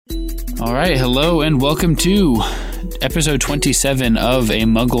All right, hello and welcome to episode 27 of A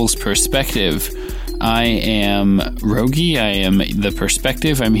Muggle's Perspective. I am Rogge, I am the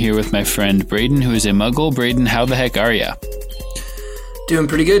Perspective. I'm here with my friend Braden, who is a Muggle. Braden, how the heck are ya? Doing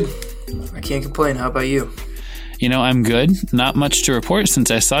pretty good. I can't complain. How about you? You know, I'm good. Not much to report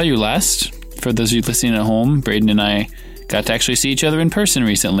since I saw you last. For those of you listening at home, Braden and I got to actually see each other in person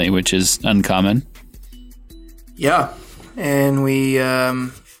recently, which is uncommon. Yeah, and we,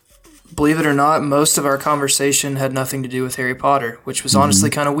 believe it or not, most of our conversation had nothing to do with Harry Potter, which was honestly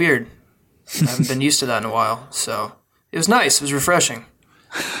kind of weird. I haven't been used to that in a while, so it was nice. It was refreshing.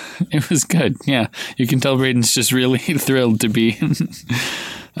 It was good, yeah. You can tell Braden's just really thrilled to be...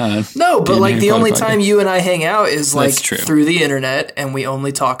 no, but like Harry the Potter only podcast. time you and I hang out is like That's true. through the internet, and we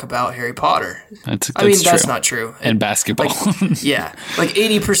only talk about Harry Potter. That's That's true. not true. And basketball. Yeah, like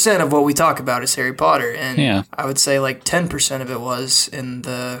 80% of what we talk about is Harry Potter, and Yeah. I would say like 10% of it was in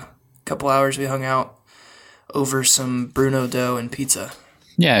the couple hours we hung out over some Bruno dough and pizza.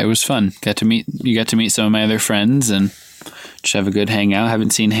 Yeah, it was fun. You got to meet some of my other friends and just have a good hangout. Haven't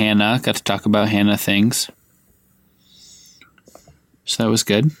seen Hannah. Got to talk about Hannah things. So that was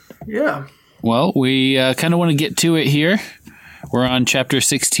good. Yeah. Well, we kind of want to get to it here. We're on chapter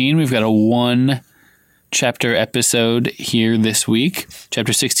 16. We've got a one-chapter episode here this week.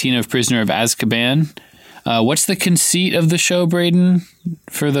 Chapter 16 of Prisoner of Azkaban. What's the conceit of the show, Braden,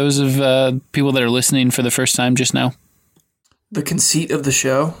 for those of people that are listening for the first time just now? The conceit of the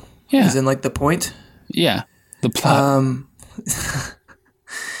show? Yeah. As in like the point? Yeah, the plot.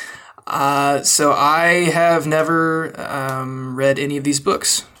 So I have never read any of these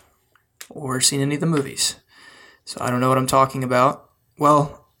books or seen any of the movies. So I don't know what I'm talking about.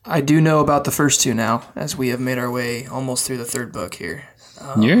 Well, I do know about the first two now, as we have made our way almost through the third book here.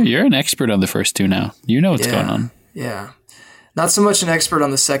 You're an expert on the first two now. You know what's going on. Yeah. Not so much an expert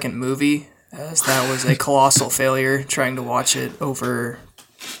on the second movie, as that was a colossal failure trying to watch it over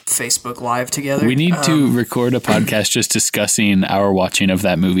Facebook Live together. We need to record a podcast just discussing our watching of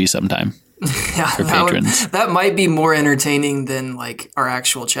that movie sometime for patrons. That might be more entertaining than like our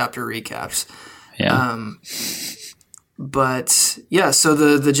actual chapter recaps. Yeah. But yeah, so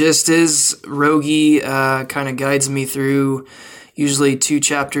the gist is Rogge kind of guides me through usually 2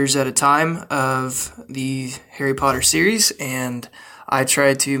 chapters at a time of the Harry Potter series, and I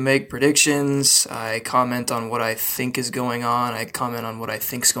try to make predictions. I comment on what I think is going on. I comment on what I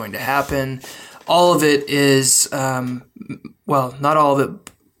think is going to happen. All of it is, well, not all of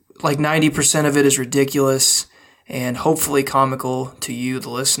it, like 90% of it is ridiculous and hopefully comical to you, the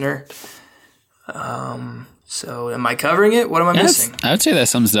listener. So am I covering it? What am I missing? I would say that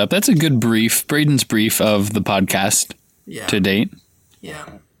sums it up. That's a good brief, Braden's brief of the podcast to date. Yeah.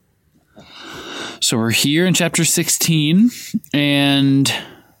 So we're here in chapter 16, and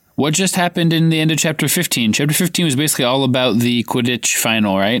what just happened in the end of chapter 15? Chapter 15 was basically all about the Quidditch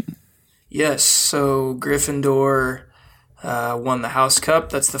final, right? Yes, so Gryffindor won the House Cup.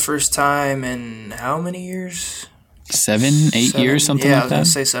 That's the first time in how many years? 7, 8 years, something yeah, like that? I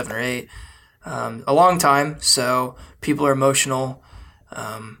was going to say 7 or 8. A long time, so people are emotional.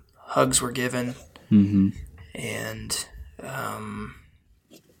 Hugs were given. Mm-hmm. And...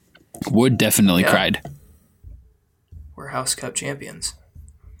 Wood definitely cried. We're House Cup champions.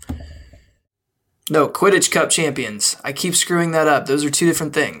 No, Quidditch Cup champions. I keep screwing that up. Those are 2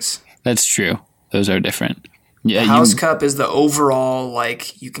 different things. That's true. Those are different. Yeah, the House Cup is the overall,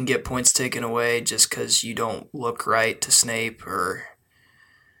 like, you can get points taken away just because you don't look right to Snape or,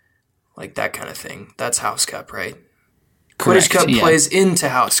 like, that kind of thing. That's House Cup, right? Correct, Quidditch Cup plays into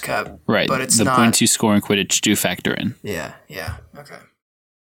House Cup. Right. But it's the not. points you score in Quidditch do factor in. Yeah. Okay.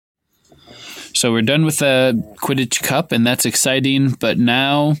 So we're done with the Quidditch Cup, and that's exciting. But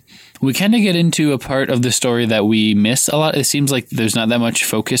now we kind of get into a part of the story that we miss a lot. It seems like there's not that much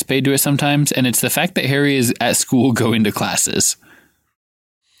focus paid to it sometimes, and it's the fact that Harry is at school going to classes.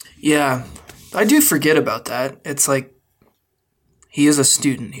 Yeah, I do forget about that. It's like he is a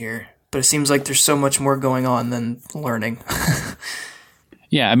student here, but it seems like there's so much more going on than learning.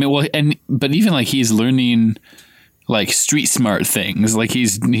 Yeah, I mean, well, but even like he's learning like street smart things. Like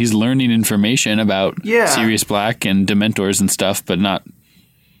he's learning information about Sirius Black and Dementors and stuff, but not.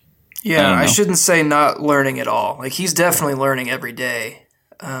 Yeah, I shouldn't say not learning at all. Like he's definitely learning every day.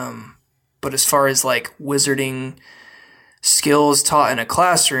 But as far as like wizarding skills taught in a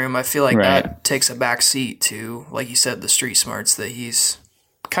classroom, I feel like that takes a back seat to, like you said, the street smarts that he's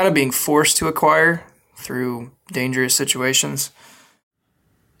kind of being forced to acquire through dangerous situations.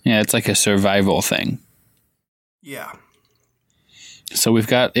 Yeah, it's like a survival thing. Yeah. So we've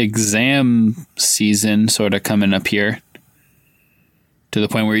got exam season sort of coming up here. to the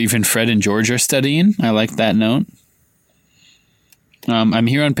point where even Fred and George are studying. I like that note. I'm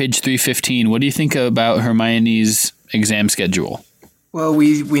here on page 315. What do you think about Hermione's exam schedule? Well,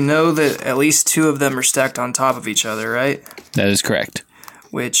 we know that at least 2 of them are stacked on top of each other, right? That is correct.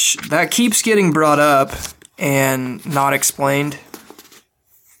 Which, that keeps getting brought up and not explained.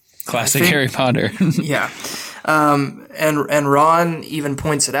 Classic Harry Potter. Yeah. And Ron even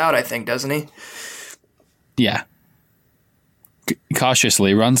points it out, I think, doesn't he? Yeah.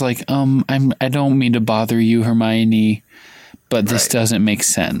 Cautiously, Ron's like, I don't mean to bother you, Hermione, but this doesn't make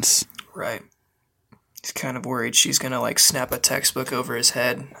sense. Right. He's kind of worried she's going to like snap a textbook over his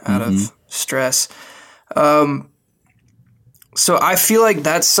head out of stress. So I feel like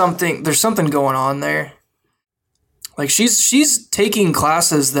there's something going on there. Like she's taking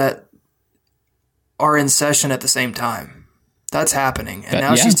classes that are in session at the same time. That's happening. And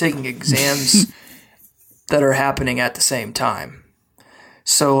now she's taking exams that are happening at the same time.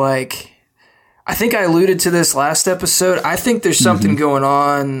 So like, I think I alluded to this last episode. I think there's something going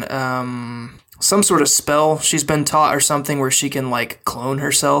on, some sort of spell she's been taught or something where she can like clone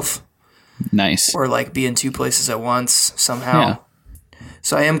herself. Nice. Or like be in 2 places at once somehow. Yeah.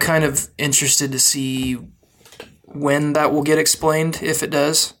 So I am kind of interested to see when that will get explained, if it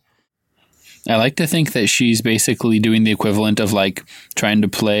does. I like to think that she's basically doing the equivalent of like trying to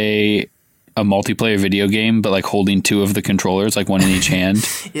play a multiplayer video game, but like holding 2 of the controllers, like one in each hand.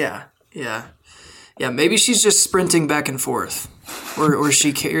 Yeah. Maybe she's just sprinting back and forth, or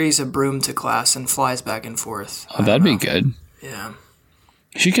she carries a broom to class and flies back and forth. Oh, that'd be good. Yeah.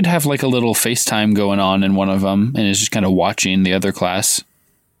 She could have like a little FaceTime going on in one of them and is just kind of watching the other class.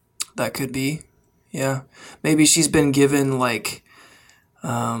 That could be. Yeah. Maybe she's been given like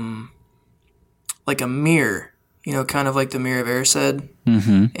a mirror, kind of like the Mirror of Erised.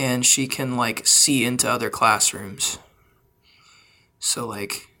 Mm-hmm. And she can like see into other classrooms. So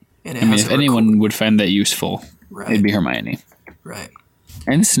like, if anyone would find that useful, it'd be Hermione. Right.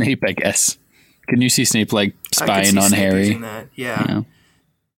 And Snape, I guess. Can you see Snape like spying on Harry? Yeah.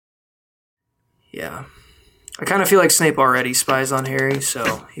 Yeah. I kind of feel like Snape already spies on Harry,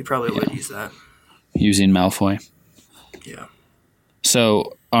 so he probably would use that. Using Malfoy. Yeah.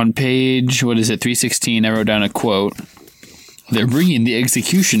 So on page, 316, I wrote down a quote. They're bringing the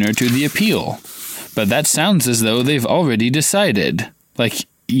executioner to the appeal, but that sounds as though they've already decided. Like,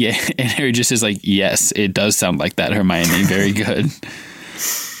 yeah, and Harry just is like, yes, it does sound like that, Hermione. Very good.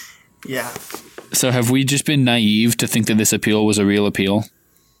 Yeah. So have we just been naive to think that this appeal was a real appeal?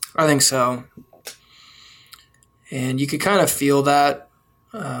 I think so. And you could kind of feel that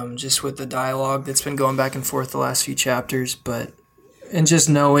just with the dialogue that's been going back and forth the last few chapters, and just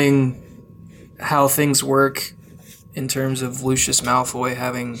knowing how things work in terms of Lucius Malfoy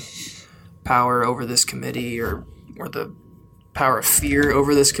having power over this committee or the power of fear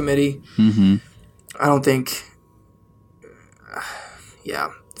over this committee. Mm-hmm. I don't think...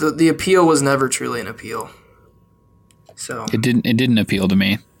 The appeal was never truly an appeal. So It didn't appeal to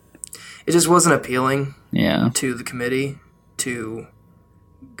me. It just wasn't appealing to the committee to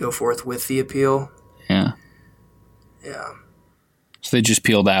go forth with the appeal. Yeah. Yeah. So they just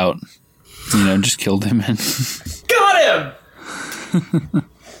peeled out. Just killed him. Got him!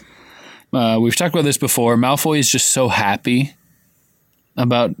 We've talked about this before. Malfoy is just so happy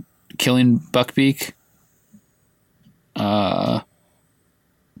about killing Buckbeak. To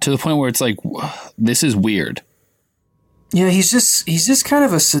the point where it's like, this is weird. Yeah, he's just kind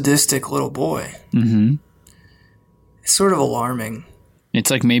of a sadistic little boy. Mm-hmm. It's sort of alarming. It's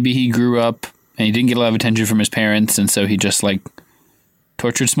like maybe he grew up and he didn't get a lot of attention from his parents, and so he just like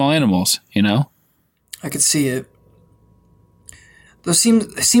tortured small animals, I could see it. It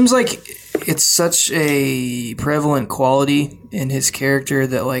seems like it's such a prevalent quality in his character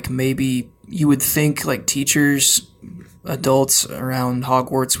that like maybe you would think like teachers, adults around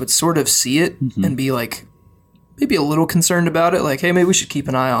Hogwarts would sort of see it and be like maybe a little concerned about it. Like, hey, maybe we should keep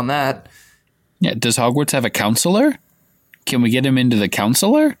an eye on that. Yeah. Does Hogwarts have a counselor? Can we get him into the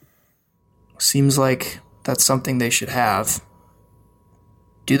counselor? Seems like that's something they should have.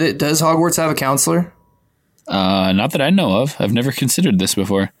 Does Hogwarts have a counselor? Not that I know of. I've never considered this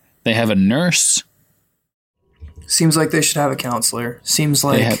before. They have a nurse. Seems like they should have a counselor. Seems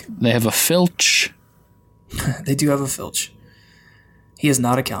like... They have a Filch. They do have a Filch. He is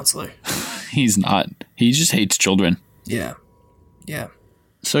not a counselor. He's not. He just hates children. Yeah. Yeah.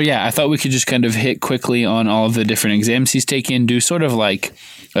 So yeah, I thought we could just kind of hit quickly on all of the different exams he's taken, do sort of like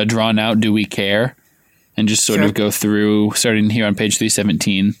a drawn out do we care, and just sort of go through, starting here on page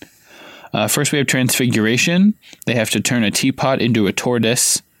 317. First we have Transfiguration. They have to turn a teapot into a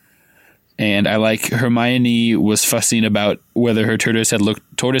tortoise. And I like Hermione was fussing about whether her tortoise had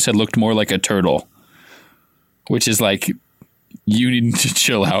looked more like a turtle, which is like, you need to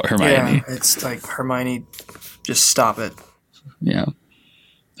chill out, Hermione. Yeah, it's like, Hermione, just stop it. Yeah.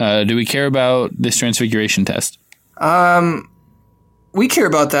 Do we care about this transfiguration test? We care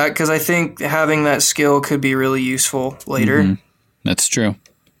about that because I think having that skill could be really useful later. Mm-hmm. That's true.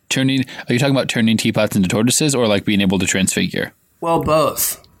 Are you talking about turning teapots into tortoises or like being able to transfigure? Well,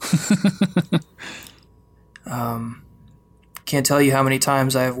 both. Can't tell you how many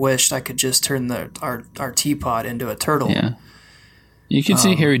times I have wished I could just turn our teapot into a turtle. Yeah. You can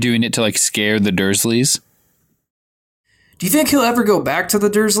see Harry doing it to like scare the Dursleys. Do you think he'll ever go back to the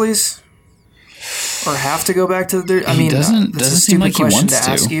Dursleys? Or have to go back to the Dursleys? I mean, doesn't seem like he wants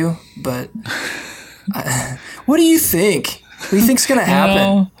to ask you, but what do you think? What do you think's going to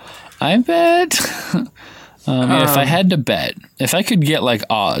happen? I bet. If I had to bet, if I could get like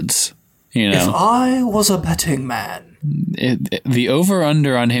odds, if I was a betting man, the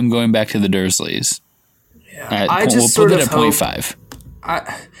over/under on him going back to the Dursleys. Yeah, we'll put it at 0.5.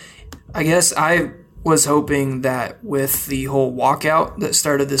 I guess I was hoping that with the whole walkout that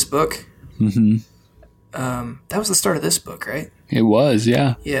started this book, that was the start of this book, right? It was,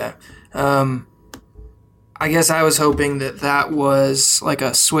 yeah. Yeah. I guess I was hoping that was like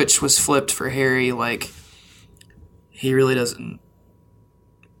a switch was flipped for Harry, like he really doesn't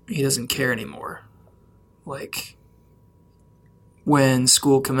care anymore. Like when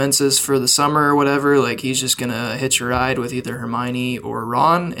school commences for the summer or whatever, like he's just gonna hitch a ride with either Hermione or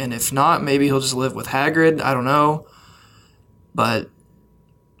Ron, and if not, maybe he'll just live with Hagrid. I don't know. But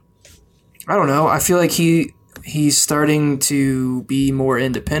I don't know. I feel like he's starting to be more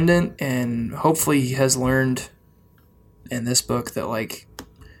independent, and hopefully he has learned in this book that like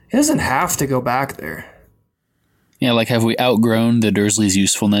he doesn't have to go back there. Yeah, like have we outgrown the Dursleys'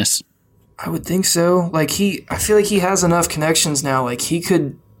 usefulness? I would think so. Like I feel like he has enough connections now. Like he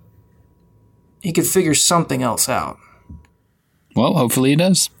could figure something else out. Well, hopefully he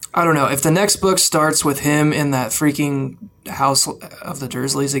does. I don't know. If the next book starts with him in that freaking house of the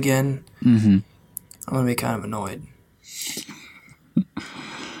Dursleys again, I'm going to be kind of annoyed.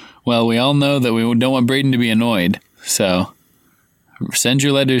 Well, we all know that we don't want Braden to be annoyed. So send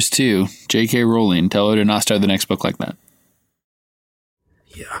your letters to J.K. Rowling. Tell her to not start the next book like that.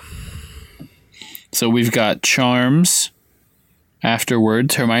 Yeah. So we've got charms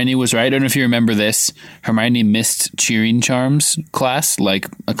afterwards. Hermione was right. I don't know if you remember this. Hermione missed cheering charms class like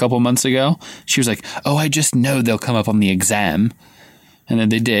a couple months ago. She was like, oh, I just know they'll come up on the exam. And then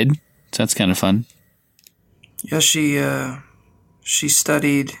they did. So that's kind of fun. Yeah, she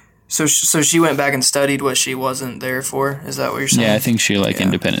studied. So she went back and studied what she wasn't there for. Is that what you're saying? Yeah, I think she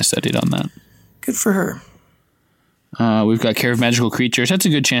independent studied on that. Good for her. We've got Care of Magical Creatures. That's a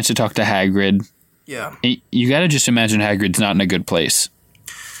good chance to talk to Hagrid. Yeah. You got to just imagine Hagrid's not in a good place.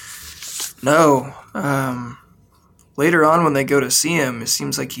 No. Later on when they go to see him, it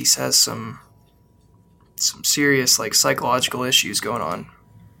seems like he has some serious like psychological issues going on.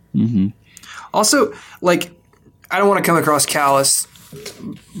 Mm-hmm. Also, like, I don't want to come across callous,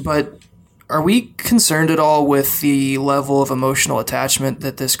 but are we concerned at all with the level of emotional attachment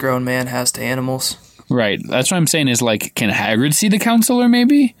that this grown man has to animals? Right. That's what I'm saying is, like, can Hagrid see the counselor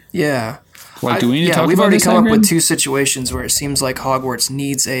maybe? Yeah. Like, do we need to talk we've about already this, come Hagrid? up with two situations where it seems like Hogwarts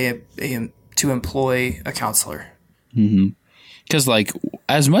needs to employ a counselor. Mm-hmm. Because, like,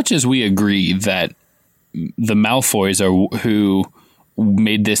 as much as we agree that the Malfoys are who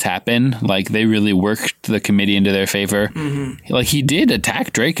made this happen, like, they really worked the committee into their favor. Like, he did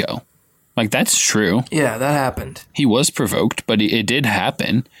attack Draco. Like, that's true. Yeah, that happened. He was provoked, but it did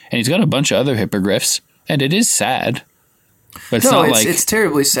happen. And he's got a bunch of other hippogriffs. And it is sad. But it's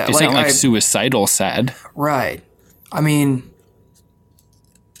terribly sad. It's not like suicidal sad. Right. I mean,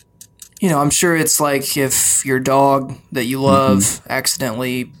 I'm sure it's like if your dog that you love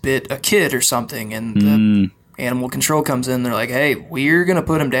accidentally bit a kid or something, and the animal control comes in, they're like, hey, we're going to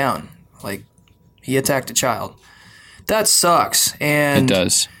put him down. Like, he attacked a child. That sucks. And it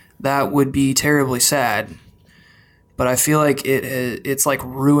does. That would be terribly sad. But I feel like it's like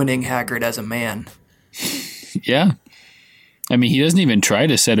ruining Hagrid as a man. Yeah. I mean, he doesn't even try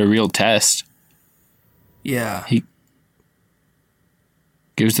to set a real test. Yeah. He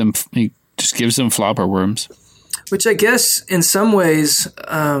just gives them flopper worms. Which I guess in some ways,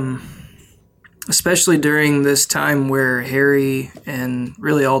 especially during this time where Harry and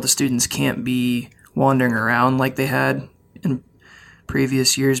really all the students can't be wandering around like they had in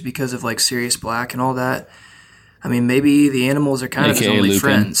previous years because of like Sirius Black and all that. I mean, maybe the animals are kind of his only Lupin.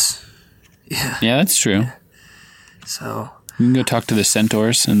 friends. Yeah. Yeah, that's true. So You can go talk to the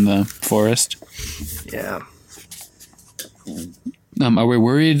centaurs in the forest. Yeah. Are we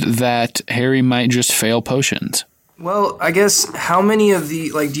worried that Harry might just fail potions? Well, I guess how many of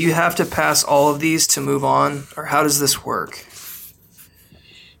the, like, do you have to pass all of these to move on? Or how does this work?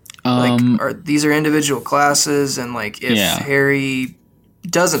 These are individual classes, and, like, if Harry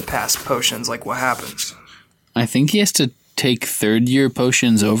doesn't pass potions, like, what happens? I think he has to take third-year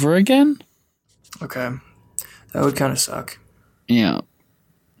potions over again? Okay. That would kind of suck. Yeah.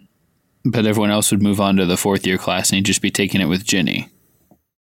 But everyone else would move on to the fourth-year class, and he'd just be taking it with Ginny.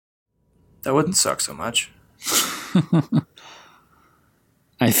 That wouldn't suck so much.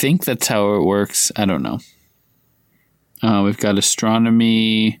 I think that's how it works. I don't know. We've got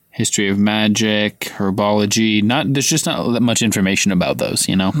astronomy, history of magic, herbology. There's just not that much information about those,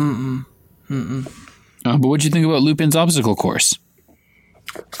 you know? But what'd you think about Lupin's obstacle course?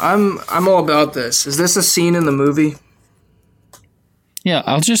 I'm all about this. Is this a scene in the movie? Yeah,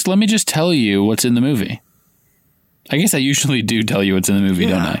 let me just tell you what's in the movie. I guess I usually do tell you what's in the movie,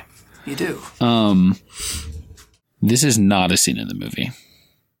 don't I? You do. This is not a scene in the movie.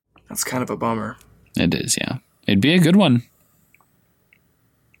 That's kind of a bummer. It is, yeah. It'd be a good one.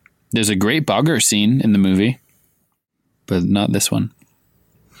 There's a great Boggart scene in the movie, but not this one.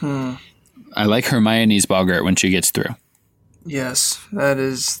 I like Hermione's Boggart when she gets through. Yes, that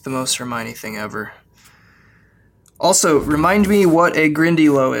is the most Hermione thing ever. Also, remind me what a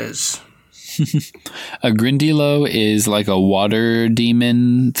Grindylow is. A Grindylow is like a water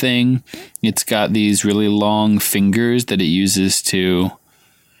demon thing. It's got these really long fingers that it uses to,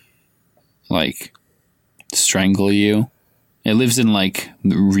 like, strangle you. It lives in, like,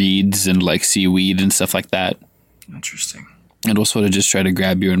 reeds and, like, seaweed and stuff like that. Interesting. It'll sort of just try to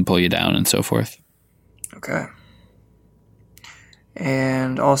grab you and pull you down and so forth. Okay.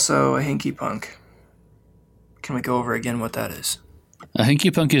 And also a Hinky Punk. Can we go over again what that is? A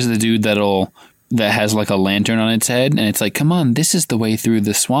Hinky Punk is the dude that has like a lantern on its head, and it's like, come on, this is the way through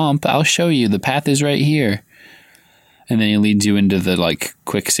the swamp. I'll show you. The path is right here. And then he leads you into the like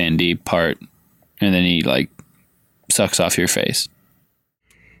quicksandy part, and then he like sucks off your face.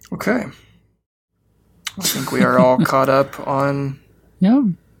 Okay. I think we are all caught up on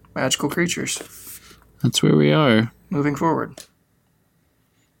magical creatures. That's where we are. Moving forward.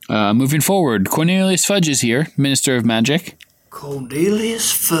 Cornelius Fudge is here, Minister of Magic.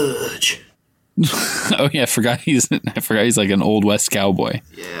 Cornelius Fudge. Oh yeah, I forgot he's like an Old West cowboy.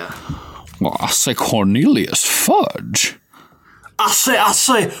 Yeah. Well, I say Cornelius Fudge. I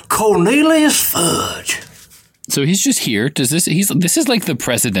say Cornelius Fudge. So he's just here. This is like the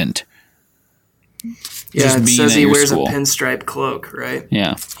president. Yeah, it says he wears a pinstripe cloak, right?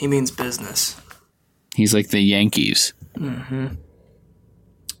 Yeah. He means business. He's like the Yankees. Mm-hmm.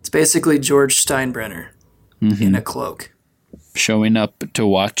 It's basically George Steinbrenner in a cloak. Showing up to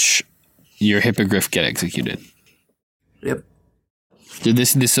watch your hippogriff get executed. Yep. So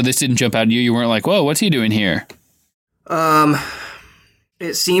this didn't jump out at you? You weren't like, whoa, what's he doing here?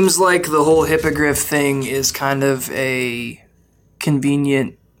 It seems like the whole hippogriff thing is kind of a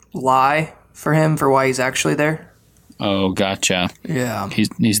convenient lie for him for why he's actually there. Oh, gotcha. Yeah.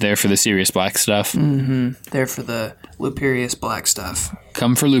 He's there for the Sirius Black stuff. Mm-hmm. There for the Lupirius Black stuff.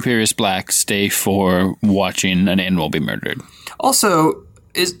 Come for Lupirius Black, stay for watching an animal be murdered. Also,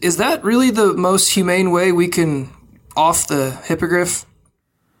 is that really the most humane way we can off the hippogriff?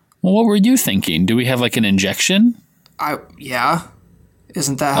 Well, what were you thinking? Do we have like an injection? Yeah.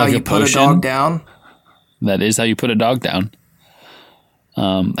 Isn't that how like you put a dog down? That is how you put a dog down.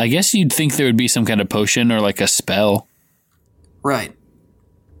 I guess you'd think there would be some kind of potion or like a spell. Right.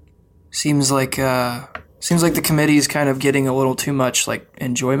 Seems like the committee's kind of getting a little too much like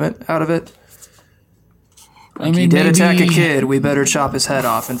enjoyment out of it. Like, he did attack a kid, we better chop his head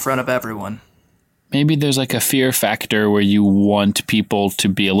off in front of everyone. Maybe there's like a fear factor where you want people to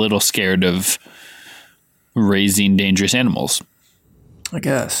be a little scared of raising dangerous animals. I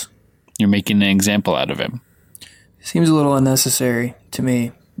guess. You're making an example out of him. Seems a little unnecessary to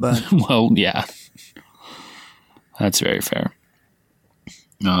me, but... Well, yeah. That's very fair.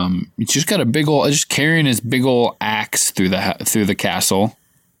 He's just got just carrying his big old axe through the castle.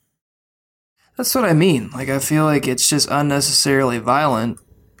 That's what I mean. Like, I feel like it's just unnecessarily violent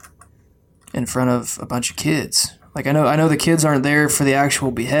in front of a bunch of kids. Like, I know the kids aren't there for the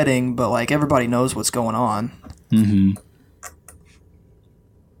actual beheading, but like everybody knows what's going on. Mm-hmm.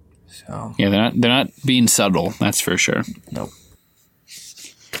 So yeah, they're not being subtle. That's for sure. Nope.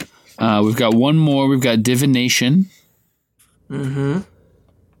 We've got one more. We've got divination. Mm-hmm.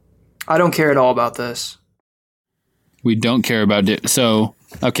 I don't care at all about this. We don't care about it. So,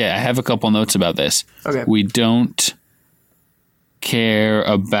 okay, I have a couple notes about this. Okay. We don't care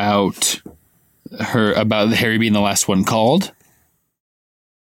about Harry being the last one called?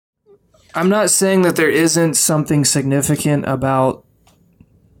 I'm not saying that there isn't something significant about...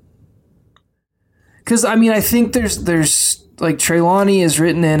 Because, I mean, I think there's like, Trelawney is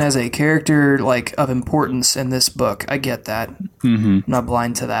written in as a character, like, of importance in this book. I get that. Mm-hmm. I'm not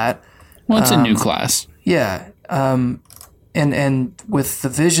blind to that. Well, it's a new class. Yeah. And with the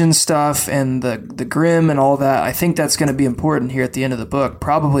vision stuff and the Grimm and all that, I think that's going to be important here at the end of the book,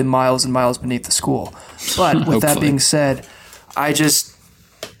 probably miles and miles beneath the school. But with that being said, I just,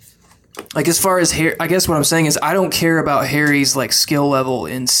 like, as far as Harry, I guess what I'm saying is I don't care about Harry's, like, skill level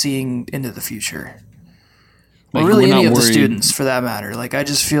in seeing into the future. Like, or really any of the students, for that matter. Like, I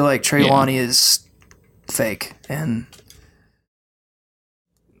just feel like Trelawney is fake and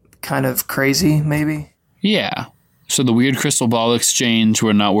kind of crazy, maybe. Yeah. So the weird crystal ball exchange,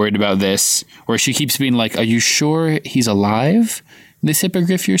 we're not worried about this. Or she keeps being like, are you sure he's alive? This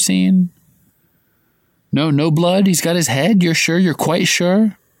hippogriff you're seeing? No blood? He's got his head? You're sure? You're quite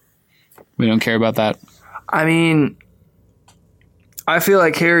sure? We don't care about that? I mean, I feel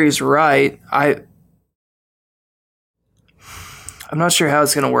like Harry's right. I'm not sure how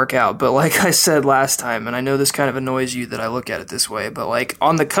it's going to work out, but like I said last time, and I know this kind of annoys you that I look at it this way, but like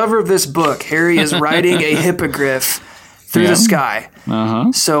on the cover of this book, Harry is riding a hippogriff through the sky.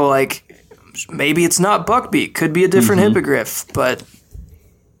 Uh-huh. So like maybe it's not Buckbeak, could be a different hippogriff, but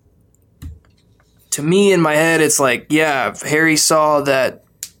to me in my head, it's like, yeah, Harry saw that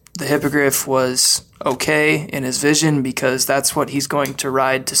the hippogriff was okay in his vision because that's what he's going to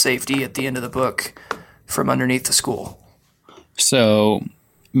ride to safety at the end of the book from underneath the school. So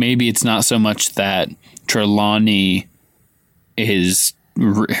maybe it's not so much that Trelawney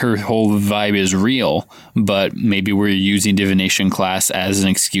her whole vibe is real, but maybe we're using divination class as an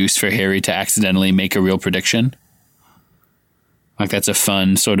excuse for Harry to accidentally make a real prediction. Like that's a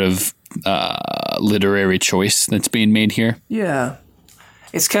fun sort of literary choice that's being made here. Yeah.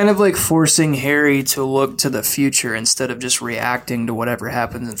 It's kind of like forcing Harry to look to the future instead of just reacting to whatever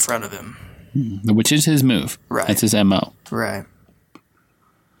happens in front of him. Which is his move. Right. That's his MO. Right.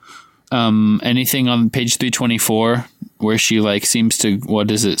 Anything on page 324 where she like seems to, what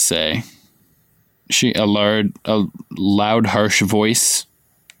does it say? A loud, harsh voice.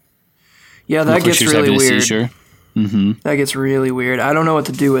 Yeah, that gets really weird. Mm-hmm. That gets really weird. I don't know what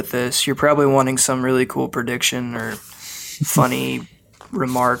to do with this. You're probably wanting some really cool prediction or funny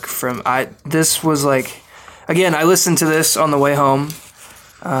remark from... This was like... Again, I listened to this on the way home.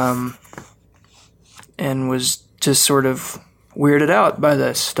 And was just sort of weirded out by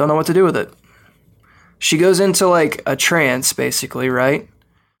this. Don't know what to do with it. She goes into like a trance, basically, right?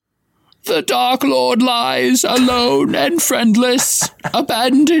 The Dark Lord lies alone and friendless,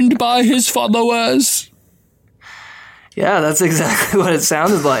 abandoned by his followers. Yeah, that's exactly what it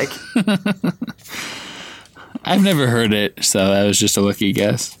sounded like. I've never heard it, so that was just a lucky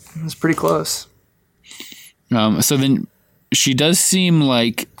guess. It was pretty close. So then she does seem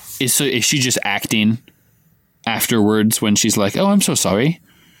like... Is she just acting afterwards when she's like, oh, I'm so sorry?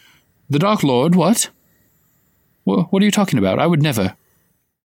 The Dark Lord, what? What are you talking about? I would never.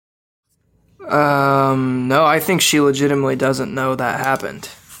 No, I think she legitimately doesn't know that happened.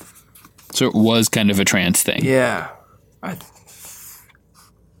 So it was kind of a trance thing. Yeah. I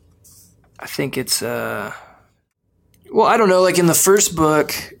think it's, well, I don't know, like in the first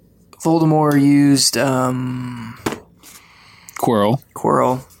book, Voldemort used,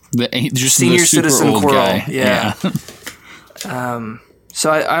 Quirrell. Just Senior the super citizen old Quirrell. guy. Yeah. So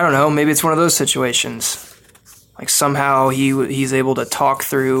I don't know. Maybe it's one of those situations. Like somehow he's able to talk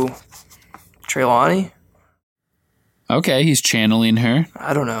through Trelawney. Okay, he's channeling her.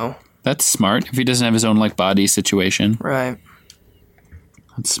 I don't know. That's smart. If he doesn't have his own like body situation. Right.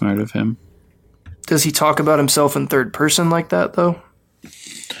 That's smart of him. Does he talk about himself in third person like that though?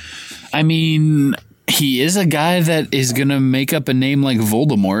 I mean... He is a guy that is going to make up a name like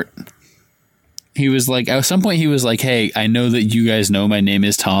Voldemort. He was like, at some point he was like, hey, I know that you guys know my name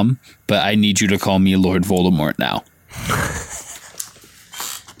is Tom, but I need you to call me Lord Voldemort now.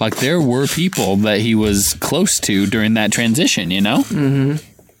 Like there were people that he was close to during that transition, you know? Mm-hmm.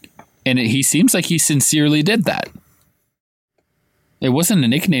 And he seems like he sincerely did that. It wasn't a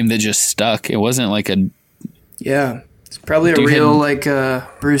nickname that just stuck. It wasn't like a... Yeah. It's probably a real, like,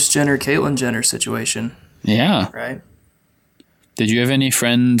 Bruce Jenner, Caitlyn Jenner situation. Yeah. Right? Did you have any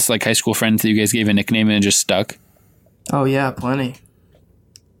friends, like high school friends, that you guys gave a nickname and it just stuck? Oh, yeah, plenty.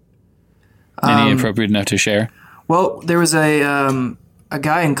 Any appropriate enough to share? Well, there was a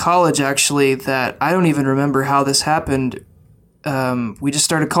guy in college, actually, that I don't even remember how this happened. We just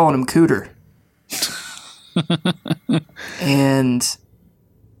started calling him Cooter. And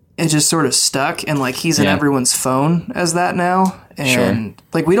it just sort of stuck, and like he's in everyone's phone as that now, and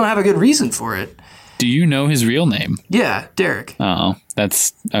like we don't have a good reason for it. Do you know his real name? Yeah, Derek. Oh,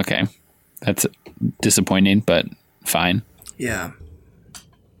 that's okay. That's disappointing, but fine. Yeah,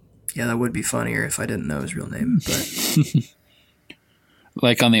 that would be funnier if I didn't know his real name. But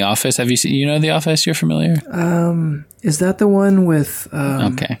like on The Office, have you seen? You know The Office? You're familiar? Is that the one with?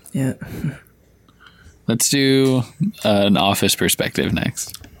 Okay. Yeah. Let's do an Office perspective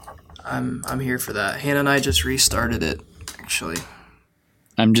next. I'm here for that. Hannah and I just restarted it, actually.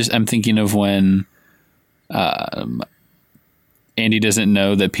 I'm thinking of when Andy doesn't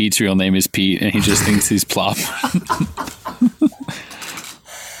know that Pete's real name is Pete, and he just thinks he's Plop.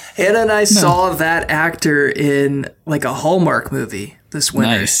 Hannah and I saw that actor in like a Hallmark movie this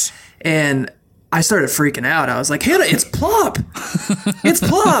winter. Nice. And I started freaking out. I was like, Hannah, it's Plop. It's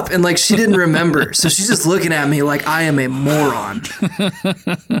Plop. And like, she didn't remember. So she's just looking at me like I am a moron. I'm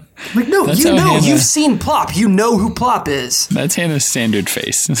like, no, That's you've seen Plop. You know who Plop is. That's Hannah's standard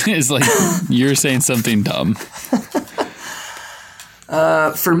face. It's like, you're saying something dumb.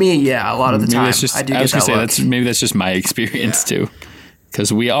 For me, yeah, a lot of the time. I do get that look. Maybe that's just my experience too.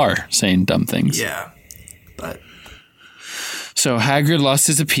 Because we are saying dumb things. Yeah. But. So Hagrid lost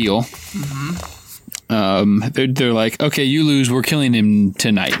his appeal. Mm-hmm. They're like, okay, you lose. We're killing him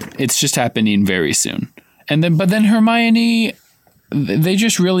tonight. It's just happening very soon. But then Hermione, they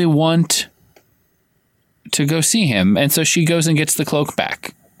just really want to go see him, and so she goes and gets the cloak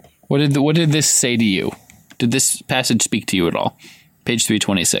back. What did this say to you? Did this passage speak to you at all? Page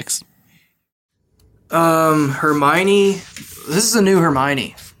 326. Hermione. This is a new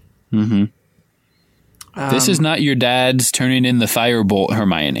Hermione. Mm-hmm. This is not your dad's turning in the firebolt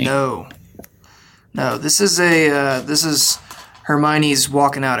Hermione. No, this is Hermione's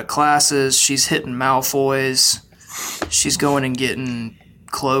walking out of classes. She's hitting Malfoys. She's going and getting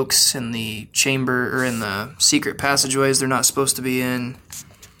cloaks in the chamber or in the secret passageways they're not supposed to be in.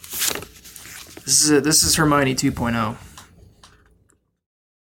 This is Hermione 2.0.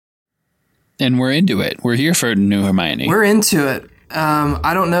 And we're into it. We're here for new Hermione. We're into it.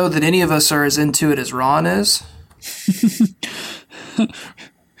 I don't know that any of us are as into it as Ron is.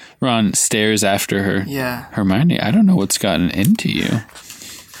 Ron stares after her. Yeah. Hermione, I don't know what's gotten into you.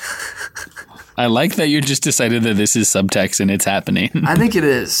 I like that you just decided that this is subtext and it's happening. I think it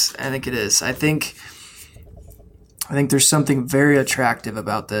is. I think there's something very attractive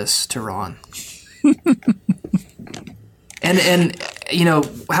about this to Ron. and you know,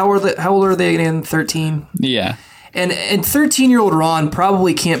 how old are they again? 13? Yeah. And 13-year-old Ron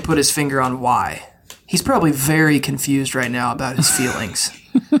probably can't put his finger on why. He's probably very confused right now about his feelings.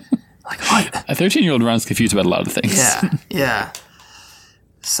 Like, what? A 13-year-old Ron's confused about a lot of things. Yeah.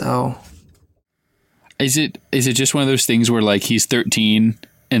 So, is it just one of those things where like he's 13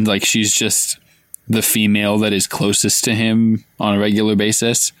 and like she's just the female that is closest to him on a regular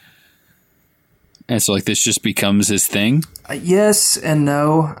basis? And so like this just becomes his thing? Yes and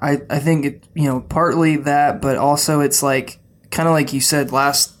no. I think it, partly that, but also it's like kind of like you said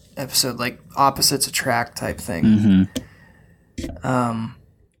last episode, like opposites attract type thing. Mm-hmm.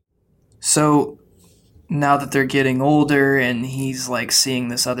 So now that they're getting older and he's like seeing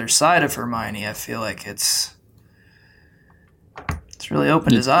this other side of Hermione, I feel like it's really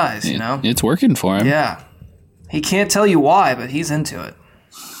opened his eyes, It's working for him. Yeah. He can't tell you why, but he's into it.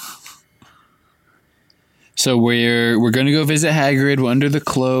 So we're going to go visit Hagrid. We're under the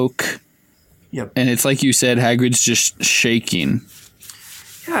cloak. Yep. And it's like you said, Hagrid's just shaking.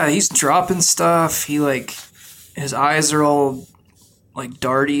 Yeah, he's dropping stuff. He his eyes are all like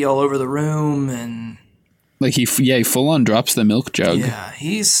darty all over the room, and like he full on drops the milk jug. Yeah,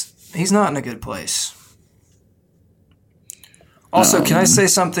 he's not in a good place. Also, can I say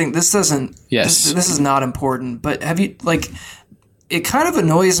something? This doesn't. Yes. This is not important, but have you it kind of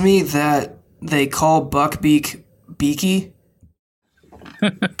annoys me that they call Buckbeak Beaky.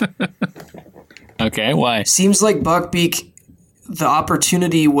 Okay, why? Seems like Buckbeak, the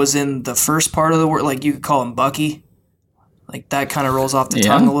opportunity was in the first part of the word. Like you could call him Bucky. Like that kind of rolls off the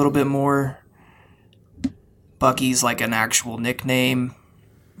tongue a little bit more. Bucky's like an actual nickname.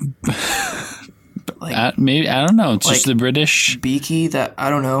 Maybe I don't know. It's just the British Beaky. That I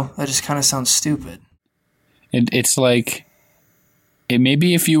don't know. That just kind of sounds stupid. It's like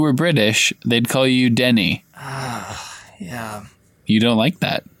maybe if you were British, they'd call you Denny. Yeah. You don't like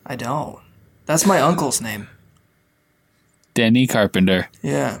that? I don't. That's my uncle's name. Denny Carpenter.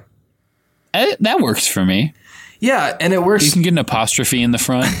 Yeah. That works for me. Yeah, and it works. You can get an apostrophe in the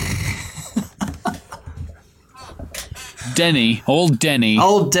front. Denny. Old Denny.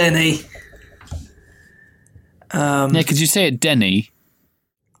 Old Denny. Yeah, because you say it Denny.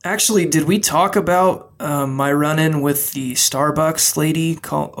 Actually, did we talk about my run-in with the Starbucks lady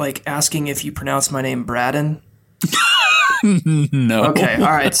asking if you pronounce my name Braden? No. Okay, all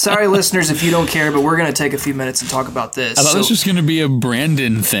right. Sorry, listeners, if you don't care, but we're going to take a few minutes and talk about this. I thought this was going to be a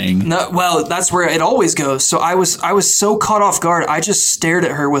Brandon thing. No, well, that's where it always goes. So I was so caught off guard, I just stared at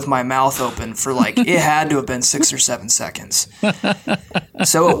her with my mouth open for it had to have been 6 or 7 seconds.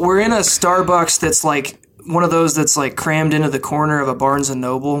 So we're in a Starbucks that's one of those that's crammed into the corner of a Barnes &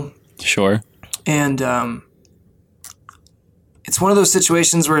 Noble. Sure. And it's one of those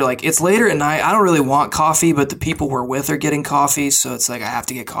situations where it's later at night. I don't really want coffee, but the people we're with are getting coffee. So it's I have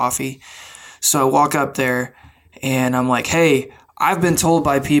to get coffee. So I walk up there and I'm like, hey, I've been told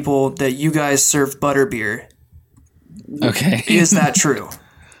by people that you guys serve butterbeer. Okay. Is that true?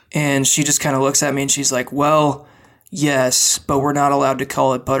 And she just kind of looks at me and she's like, well, yes, but we're not allowed to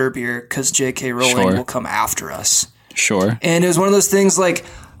call it butterbeer because J.K. Rowling will come after us. Sure. And it was one of those things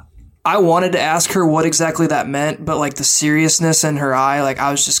I wanted to ask her what exactly that meant, but the seriousness in her eye,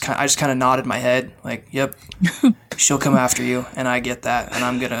 I just kind of nodded my head, yep, she'll come after you, and I get that, and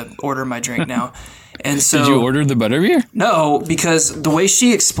I'm gonna order my drink now. And so, did you order the butterbeer? No, because the way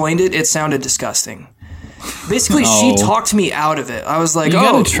she explained it, it sounded disgusting. Basically, she talked me out of it. I was like,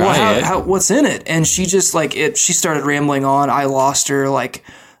 "Oh, what's in it?" And she just she started rambling on. I lost her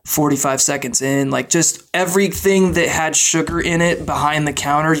 45 seconds in, just everything that had sugar in it behind the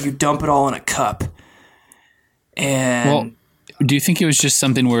counter, you dump it all in a cup. And do you think it was just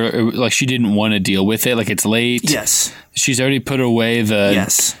something where she didn't want to deal with it? It's late. Yes. She's already put away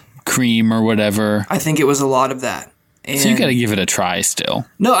the cream or whatever. I think it was a lot of that. And so you got to give it a try still.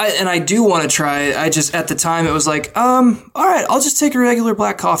 No, I do want to try it. I just, at the time it was all right, I'll just take a regular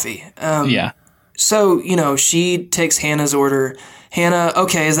black coffee. Yeah. So, she takes Hannah's order. Hannah,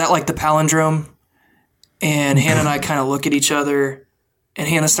 okay, is that the palindrome? And Hannah and I kind of look at each other, and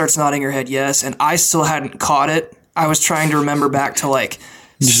Hannah starts nodding her head yes, and I still hadn't caught it. I was trying to remember back to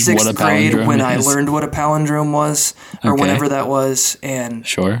just 6th grade when I learned what a palindrome was, or whenever that was, and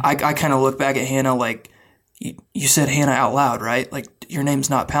sure. I kind of look back at Hannah you said Hannah out loud, right? Your name's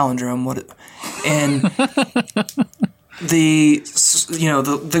not palindrome. What? And the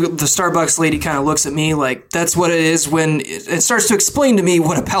Starbucks lady kind of looks at me that's what it is when it starts to explain to me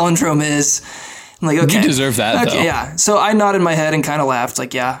what a palindrome is. I'm okay. You deserve that, though. Yeah. So I nodded my head and kind of laughed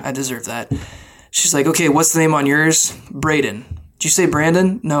yeah, I deserve that. She's like, okay, what's the name on yours? Braden. Did you say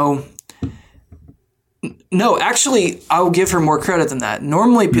Brandon? No, actually, I will give her more credit than that.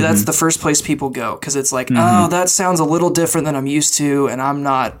 Normally, that's the first place people go because it's oh, that sounds a little different than I'm used to, and I'm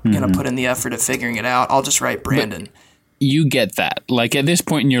not going to put in the effort of figuring it out. I'll just write Brandon. But you get that. At this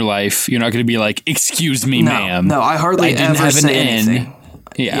point in your life, you're not going to be excuse me, ma'am. No, I hardly didn't ever have say an anything. N.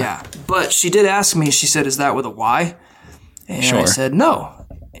 Yeah. But she did ask me, she said, is that with a Y? And I said, no.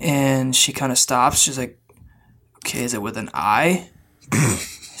 And she kind of stops. She's like, okay, is it with an I? I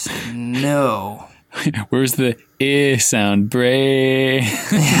said, no. Where's the sound? Bray.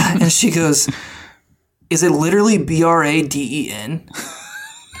 Yeah, and she goes, is it literally Braden?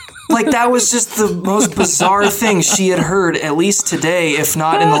 That was just the most bizarre thing she had heard, at least today, if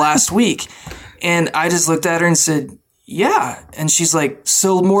not in the last week. And I just looked at her and said, yeah. And she's like,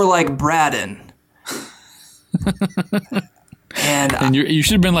 so more like Braden. And you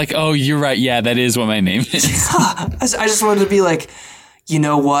should have been oh, you're right. Yeah, that is what my name is. I just wanted to be you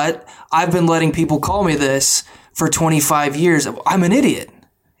know what? I've been letting people call me this for 25 years. I'm an idiot.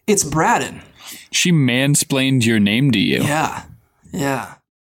 It's Braden. She mansplained your name to you. Yeah. Yeah.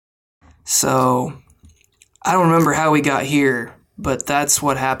 So, I don't remember how we got here, but that's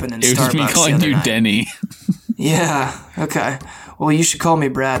what happened in Starbucks. It was me calling you Denny. Yeah. Okay. Well, you should call me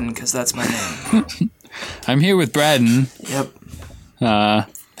Braden because that's my name. I'm here with Braden. Yep.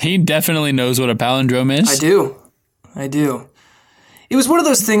 He definitely knows what a palindrome is. I do. It was one of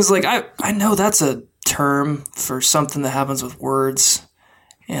those things I know that's a term for something that happens with words,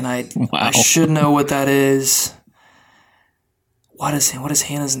 and I should know what that is. What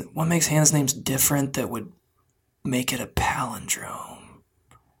makes Hannah's names different that would make it a palindrome?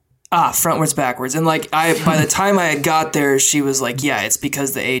 Frontwards, backwards. And by the time I had got there, she was like, yeah, it's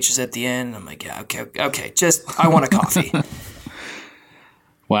because the H is at the end. And I'm like, yeah, okay, I want a coffee.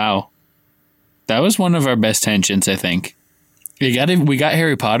 Wow. That was one of our best tensions, I think. We got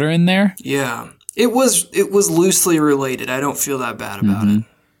Harry Potter in there? Yeah. It was loosely related. I don't feel that bad about it.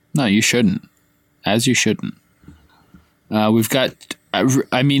 No, you shouldn't. As you shouldn't. We've got,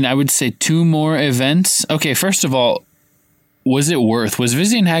 I would say 2 more events. Okay, first of all, was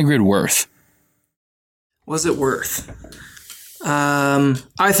visiting Hagrid worth? Was it worth?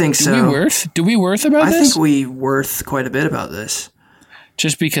 I think so. Do we worth about this? I think we worth quite a bit about this.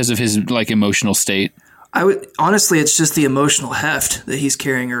 Just because of his emotional state. Honestly, it's just the emotional heft that he's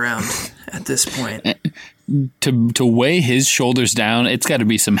carrying around at this point. To weigh his shoulders down, it's got to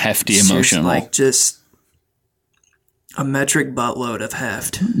be some hefty emotional. Just a metric buttload of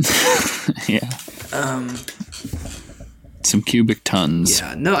heft. Yeah. Some cubic tons.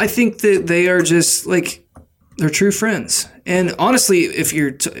 Yeah. No, I think that they are just they're true friends. And honestly, if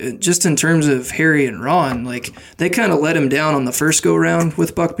you're just in terms of Harry and Ron, they kind of let him down on the first go round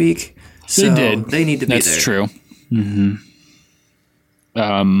with Buckbeak. So they did. They need to be there. That's true. Mm-hmm.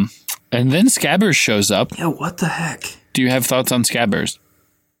 And then Scabbers shows up. Yeah, what the heck? Do you have thoughts on Scabbers?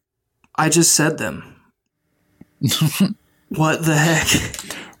 I just said them. What the heck?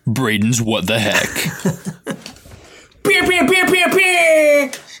 Braden's what the heck. Beer, beer, beer, beer,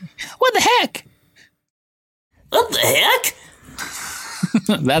 beer! What the heck? What the heck?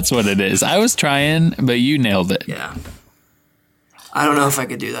 That's what it is. I was trying, but you nailed it. Yeah. I don't know if I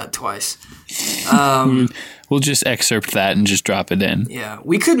could do that twice. We'll just excerpt that and just drop it in. Yeah.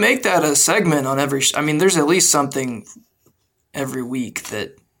 We could make that a segment on every... there's at least something every week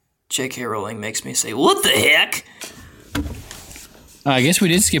that J.K. Rowling makes me say, what the heck? I guess we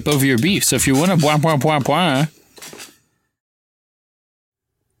did skip over your beef, so if you want to...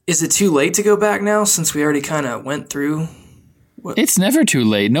 Is it too late to go back now since we already kind of went through? It's never too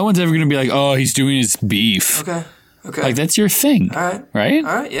late. No one's ever going to be like, oh, he's doing his beef. Okay. That's your thing. All right. Right?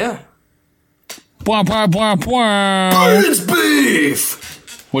 All right, yeah. Braden's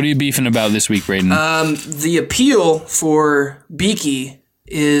beef! What are you beefing about this week, Braden? The appeal for Beaky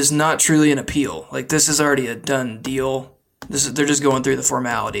is not truly an appeal. This is already a done deal. They're just going through the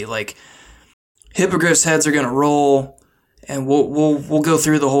formality. Hippogriff's heads are going to roll, and we'll go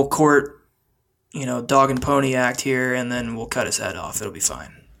through the whole court, dog and pony act here, and then we'll cut his head off. It'll be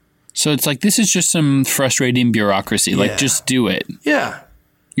fine. So it's this is just some frustrating bureaucracy. Yeah. Just do it. Yeah.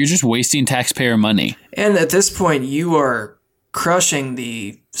 You're just wasting taxpayer money. And at this point, you are crushing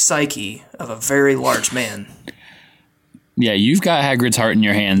the psyche of a very large man. Yeah, you've got Hagrid's heart in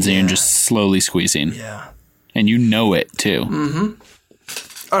your hands, and you're just slowly squeezing. Yeah. And you know it, too.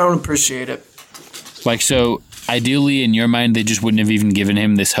 Mm-hmm. I don't appreciate it. So, ideally, in your mind, they just wouldn't have even given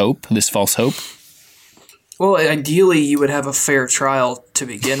him this hope, this false hope? Well, ideally, you would have a fair trial to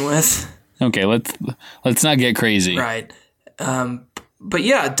begin with. Okay, let's not get crazy. Right. But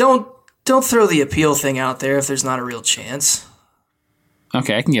yeah, don't throw the appeal thing out there if there's not a real chance.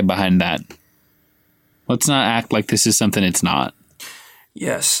 Okay, I can get behind that. Let's not act like this is something it's not.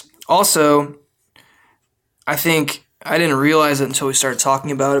 Yes. Also, I think I didn't realize it until we started talking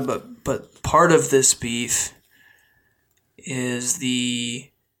about it, but part of this beef is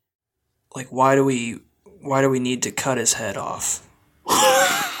the why do we need to cut his head off?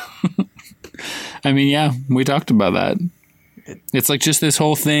 I mean, yeah, we talked about that. It's just this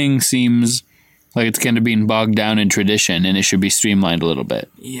whole thing seems like it's kind of being bogged down in tradition, and it should be streamlined a little bit.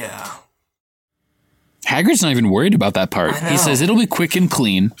 Yeah. Hagrid's not even worried about that part. He says it'll be quick and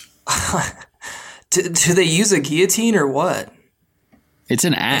clean. Do they use a guillotine or what? It's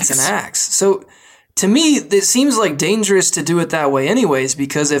an axe. It's an axe. So, to me, it seems dangerous to do it that way anyways,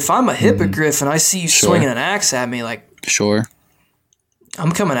 because if I'm a hippogriff and I see you swinging an axe at me, Sure.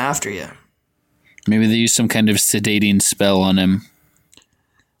 I'm coming after you. Maybe they use some kind of sedating spell on him.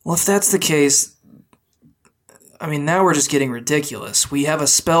 Well, if that's the case, now we're just getting ridiculous. We have a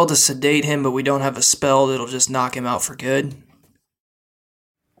spell to sedate him, but we don't have a spell that'll just knock him out for good.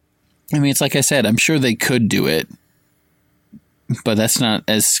 It's like I said, I'm sure they could do it, but that's not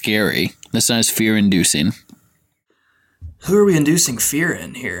as scary. That's not as fear-inducing. Who are we inducing fear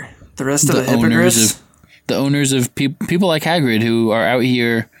in here? The rest of the hippogriffs? The owners of people like Hagrid who are out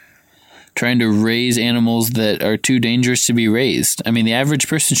here trying to raise animals that are too dangerous to be raised. The average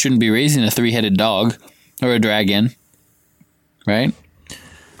person shouldn't be raising a 3-headed dog or a dragon, right?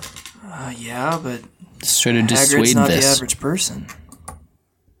 Yeah, but let's try to dissuade Hagrid's not this. The average person.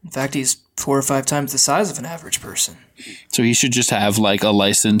 In fact, he's 4 or 5 times the size of an average person. So he should just have a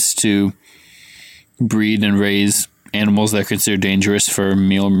license to breed and raise animals that are considered dangerous for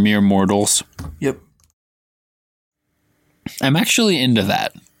mere mortals. Yep. I'm actually into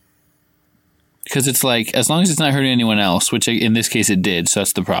that. Because it's as long as it's not hurting anyone else, which in this case it did, so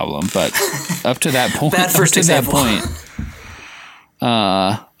that's the problem. But up to that point, Bad first example.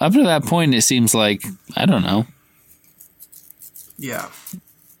 Up to that point, it seems I don't know. Yeah.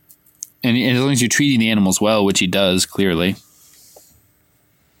 And as long as you're treating the animals well, which he does, clearly.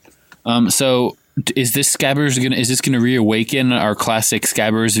 So is this Scabbers gonna reawaken our classic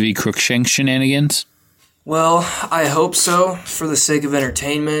Scabbers v. Crookshanks shenanigans? Well, I hope so, for the sake of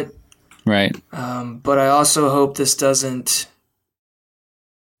entertainment. Right. But I also hope this doesn't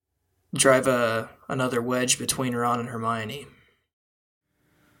drive another wedge between Ron and Hermione.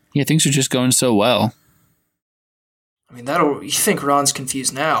 Yeah, things are just going so well. I mean, you think Ron's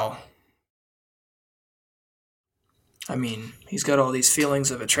confused now. I mean, he's got all these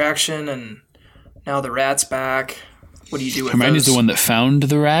feelings of attraction, and now the rat's back. What do you do with Hermione's those? the one that found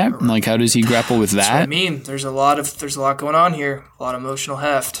the rat. Like, how does he grapple with That's what I that? mean. There's a lot going on here. A lot of emotional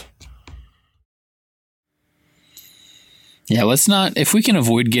heft. Yeah, let's not. If we can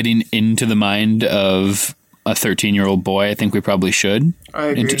avoid getting into the mind of a 13-year-old boy, I think we probably should. I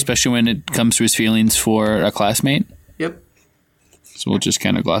agree. And especially when it comes to his feelings for a classmate. Yep. So we'll just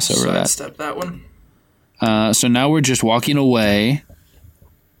kind of gloss over that. Sidestep that one. So now we're just walking away.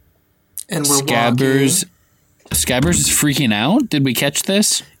 And we're Scabbers walking. is freaking out. Did we catch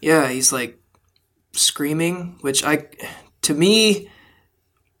this? Yeah, he's like screaming, which to me,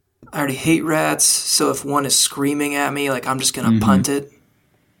 I already hate rats. So if one is screaming at me, like I'm just gonna punt it.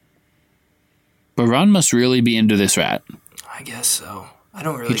 But Ron must really be into this rat. I guess so. I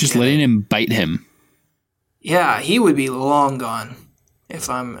don't really. He's just get letting it. him bite him. Yeah, he would be long gone if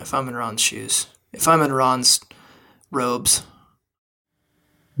I'm in Ron's shoes. If I'm in Ron's robes.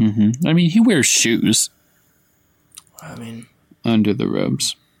 Mm-hmm. I mean, he wears shoes I mean, under the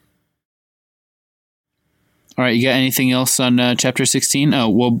robes. All right, you got anything else on chapter 16? Oh,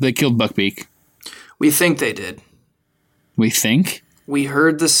 well, they killed Buckbeak. we think they did. We think? We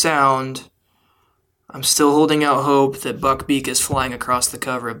heard the sound. I'm still holding out hope that Buckbeak is flying across the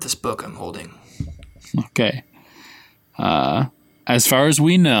cover of this book I'm holding. Okay. As far as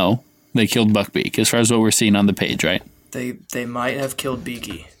we know, they killed Buckbeak, as far as what we're seeing on the page, right? They might have killed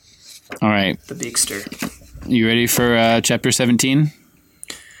Beaky, All right. the Beakster. You ready for chapter 17?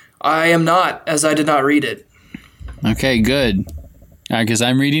 I am not, as I did not read it. Okay, good. Because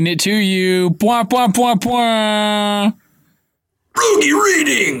I'm reading it to you. Bwah, bwah, bwah, bwah. Rogge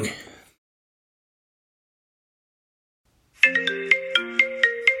reading!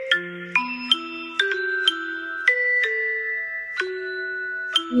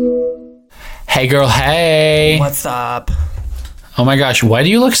 Hey, girl, hey. What's up? Oh my gosh, why do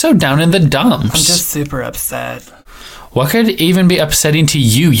you look so down in the dumps? I'm just super upset. What could even be upsetting to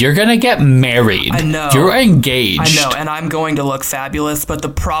you? You're gonna get married. I know. You're engaged. I know, and I'm going to look fabulous, but the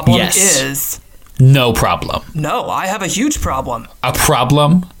problem is... No problem. No, I have a huge problem. A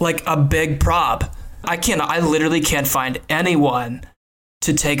problem? Like a big prob. I literally can't find anyone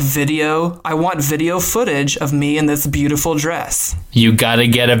to take video. I want video footage of me in this beautiful dress. You gotta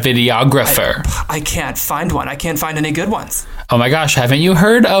get a videographer. I can't find one. I can't find any good ones. Oh my gosh, haven't you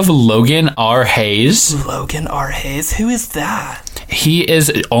heard of Logan R. Hayes? Logan R. Hayes? Who is that? He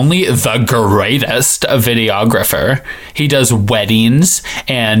is only the greatest videographer. He does weddings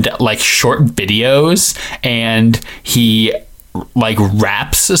and like short videos, and he like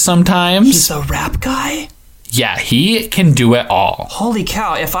raps sometimes. He's a rap guy? Yeah, he can do it all. Holy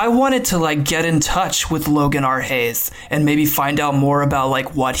cow, if I wanted to like get in touch with Logan R. Hayes and maybe find out more about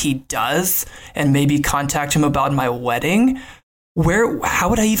like what he does and maybe contact him about my wedding, how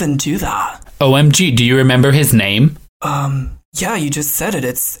would I even do that? OMG, do you remember his name? Yeah, you just said it.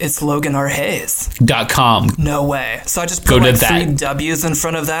 It's Logan R. Hayes. .com. No way. So I just Go put to like that. 3 W's in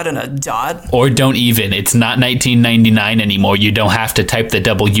front of that and a dot? Or don't even. It's not 1999 anymore. You don't have to type the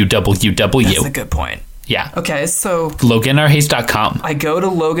www. That's a good point. Yeah. Okay, so LoganRHayes.com. I go to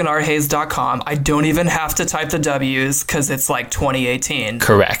LoganRHayes.com. I don't even have to type the W's because it's like 2018.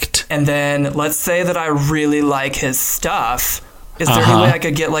 Correct. And then let's say that I really like his stuff. Is there any way I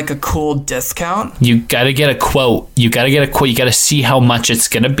could get like a cool discount? You gotta get a quote. You gotta see how much it's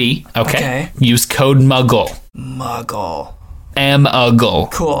gonna be. Okay. Use code MUGGLE. Muggle. MUGGLE.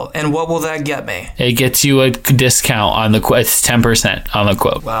 Cool. And what will that get me? It gets you a discount on the quote. It's 10% on the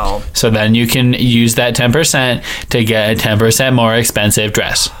quote. Wow. So then you can use that 10% to get a 10% more expensive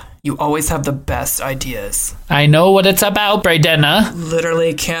dress. You always have the best ideas. I know what it's about, Braden.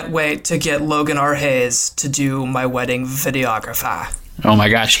 Literally can't wait to get Logan R. Hayes to do my wedding videographer. Oh my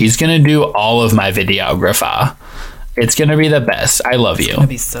gosh, he's gonna do all of my videographer. It's gonna be the best. I love you. It's gonna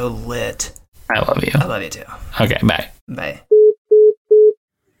be so lit. I love you. I love you too. Okay, bye. Bye.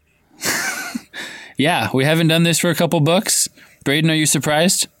 Yeah, we haven't done this for a couple books. Braden, are you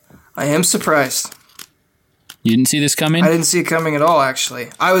surprised? I am surprised. You didn't see this coming? I didn't see it coming at all, actually.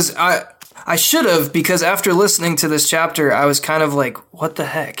 I should have, because after listening to this chapter, I was kind of like, what the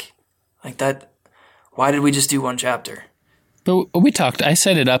heck? Like that, why did we just do one chapter? But we talked, I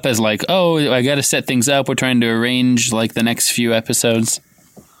set it up as like, oh, I got to set things up. We're trying to arrange like the next few episodes.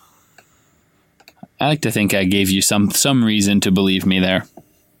 I like to think I gave you some reason to believe me there.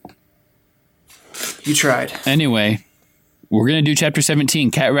 You tried. Anyway, we're going to do chapter 17,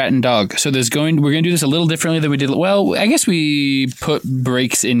 Cat, Rat, and Dog. So we're going to do this a little differently than we did. Well, I guess we put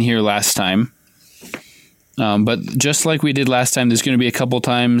breaks in here last time. But just like we did last time, there's going to be a couple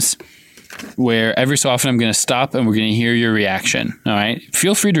times where every so often I'm going to stop and we're going to hear your reaction. All right?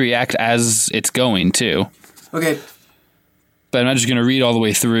 Feel free to react as it's going, too. Okay. But I'm not just going to read all the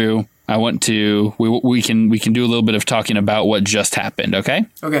way through. I want to... We can do a little bit of talking about what just happened, okay?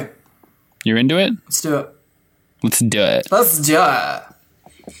 Okay. You're into it? Let's do it. Let's do it. Let's do it.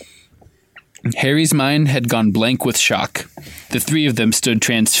 Harry's mind had gone blank with shock. The three of them stood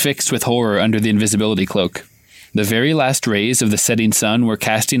transfixed with horror under the invisibility cloak. The very last rays of the setting sun were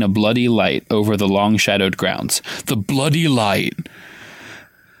casting a bloody light over the long-shadowed grounds. The bloody light.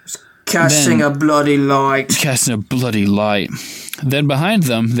 Casting a bloody light. Casting a bloody light. Then behind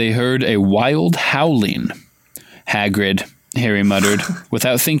them, they heard a wild howling. Hagrid, Harry muttered.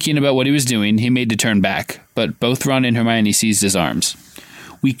 Without thinking about what he was doing, he made to turn back, but both Ron and Hermione seized his arms.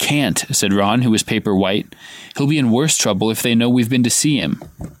 We can't, said Ron, who was paper white. He'll be in worse trouble if they know we've been to see him.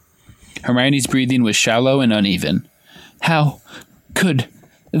 Hermione's breathing was shallow and uneven. How could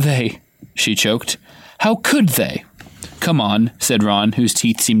they? She choked. How could they? Come on, said Ron, whose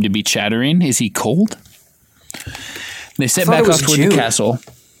teeth seemed to be chattering. Is he cold? They set back off toward the castle.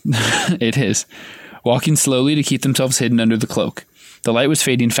 It is. Walking slowly to keep themselves hidden under the cloak. The light was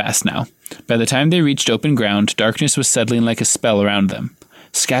fading fast now. By the time they reached open ground, darkness was settling like a spell around them.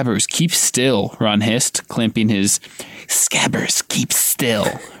 Scabbers, keep still, Ron hissed, clamping his... Scabbers, keep still,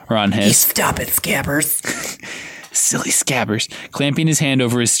 Ron hissed. Stop it, Scabbers. Silly Scabbers, clamping his hand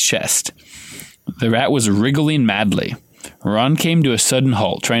over his chest. The rat was wriggling madly. Ron came to a sudden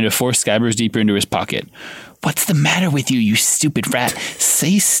halt, trying to force Scabbers deeper into his pocket. What's the matter with you, you stupid rat?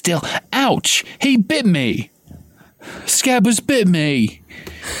 Stay still. Ouch! He bit me! Scabbers bit me!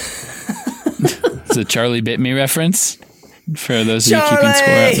 It's a Charlie Bit Me reference. For those of you keeping score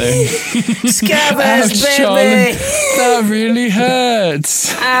out there. Scabbers bit Charlie, me! that really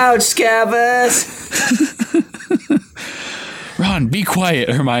hurts! Ouch, Scabbers! Ron, be quiet,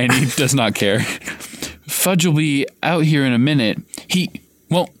 Hermione does not care. Fudge will be out here in a minute. He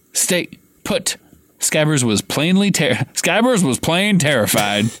won't stay put. Scabbers was plain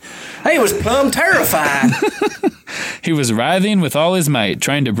terrified. He was plumb terrified. He was writhing with all his might,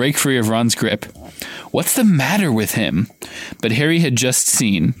 trying to break free of Ron's grip. What's the matter with him? But Harry had just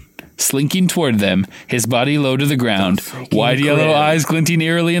seen, slinking toward them, his body low to the ground, wide yellow eyes glinting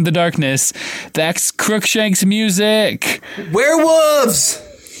eerily in the darkness. That's Crookshank's music! Werewolves!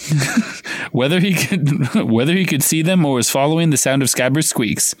 Whether he could see them or was following the sound of Scabbers'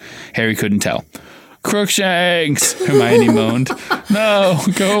 squeaks, Harry couldn't tell. Crookshanks! Hermione moaned. No,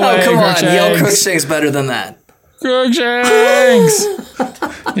 go away, Oh, come Crookshanks. on, yell Crookshanks better than that. Crookshanks!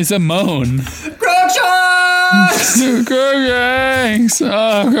 It's a moan. Crookshanks! Crookshanks!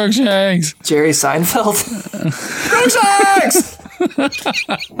 Oh, Crookshanks! Jerry Seinfeld? Crookshanks!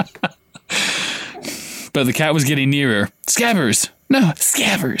 But the cat was getting nearer. Scabbers! No,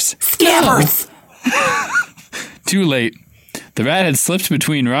 Scabbers! Scabbers! No. Too late. The rat had slipped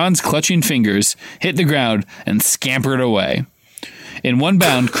between Ron's clutching fingers, hit the ground, and scampered away. In one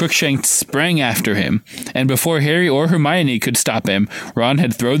bound, Crookshanks sprang after him, and before Harry or Hermione could stop him, Ron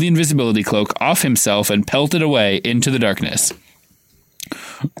had thrown the invisibility cloak off himself and pelted away into the darkness.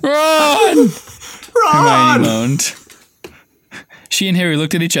 Ron! Hermione moaned. She and Harry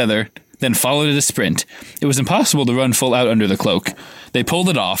looked at each other, then followed at a sprint. It was impossible to run full out under the cloak. They pulled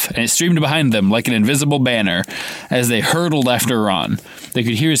it off, and it streamed behind them like an invisible banner as they hurtled after Ron. They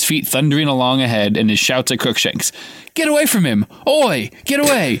could hear his feet thundering along ahead and his shouts at Crookshanks. Get away from him! Oi! Get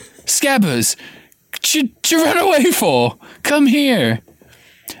away! Scabbers! What you run away for? Come here!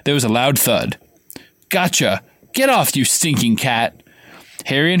 There was a loud thud. Gotcha! Get off, you stinking cat!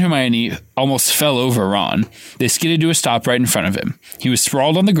 Harry and Hermione almost fell over Ron. They skidded to a stop right in front of him. He was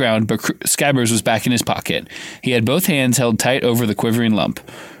sprawled on the ground, but Scabbers was back in his pocket. He had both hands held tight over the quivering lump.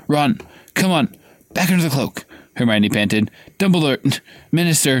 Ron, come on, back under the cloak, Hermione panted. Dumbledore,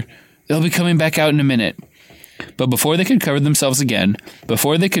 Minister, they'll be coming back out in a minute. But before they could cover themselves again,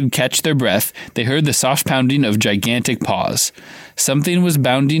 before they could catch their breath, they heard the soft pounding of gigantic paws. Something was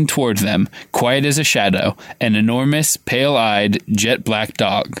bounding toward them, quiet as a shadow, an enormous, pale-eyed, jet-black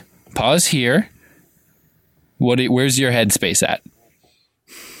dog. Pause here. Where's your headspace at?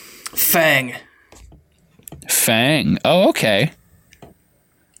 Fang. Fang. Oh, okay.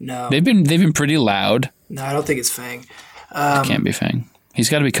 No. They've been pretty loud. No, I don't think it's Fang. It can't be Fang. He's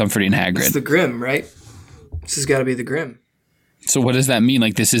got to be comforting Hagrid. It's the Grim, right? This has got to be the Grim. So what does that mean?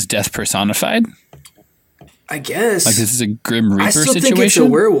 Like, this is death personified? I guess. Like this is a Grim Reaper I still situation? think it's a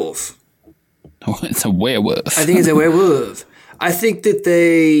werewolf. Oh, it's a werewolf. I think it's a werewolf. I think that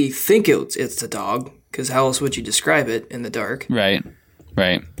they think it's a dog, because how else would you describe it in the dark? Right.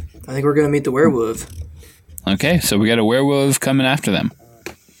 I think we're going to meet the werewolf. Okay, so we got a werewolf coming after them.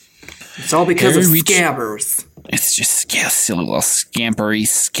 It's all because of scabbers. It's just silly little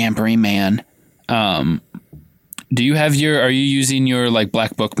scampery man. Are you using your like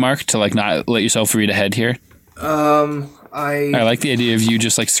black bookmark to like not let yourself read ahead here? I like the idea of you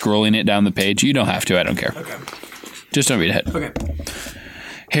just like scrolling it down the page. You don't have to. I don't care. Okay. Just don't read ahead. Okay.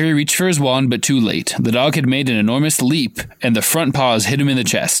 Harry reached for his wand, but too late. The dog had made an enormous leap, and the front paws hit him in the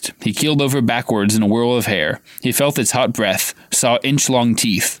chest. He keeled over backwards in a whirl of hair. He felt its hot breath, saw inch-long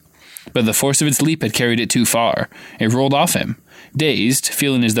teeth. But the force of its leap had carried it too far. It rolled off him. Dazed,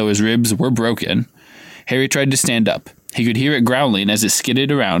 feeling as though his ribs were broken, Harry tried to stand up. He could hear it growling as it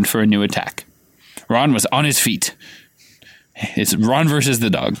skidded around for a new attack. Ron was on his feet. It's Ron versus the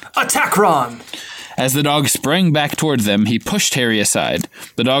dog. Attack Ron! As the dog sprang back toward them, he pushed Harry aside.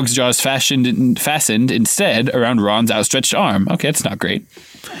 The dog's jaws fastened instead around Ron's outstretched arm. Okay, that's not great.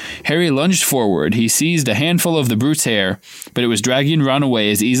 Harry lunged forward. He seized a handful of the brute's hair, but it was dragging Ron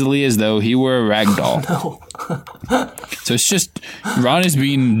away as easily as though he were a rag doll. No. So it's just, Ron is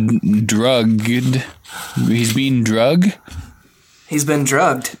being drugged. He's being drugged? He's been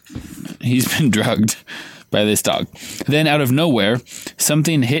drugged. He's been drugged by this dog. Then, out of nowhere,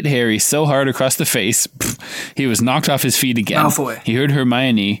 something hit Harry so hard across the face, he was knocked off his feet again. Malfoy. He heard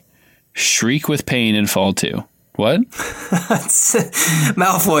Hermione shriek with pain and fall too. What?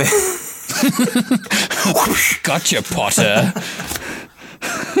 Malfoy. Gotcha, Potter.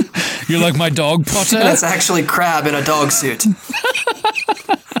 You're like my dog, Potter? That's actually Crab in a dog suit.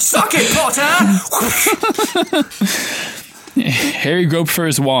 Suck it, Potter! Harry groped for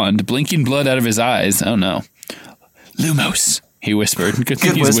his wand, blinking blood out of his eyes. Oh no. Lumos, he whispered. Good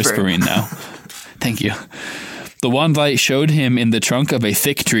thing he's whispering now. Thank you. The wand light showed him in the trunk of a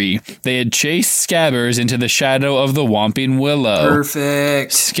thick tree. They had chased Scabbers into the shadow of the Whomping Willow.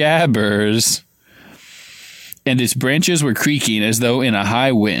 Perfect. Scabbers. And its branches were creaking as though in a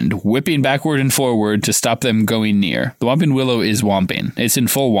high wind, whipping backward and forward to stop them going near. The Whomping Willow is whomping. It's in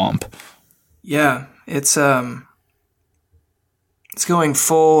full whomp. Yeah, it's going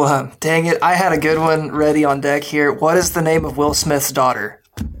full. Dang it! I had a good one ready on deck here. What is the name of Will Smith's daughter?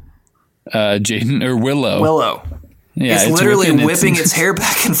 Jaden or Willow. Willow. Yeah, it's literally whipping its hair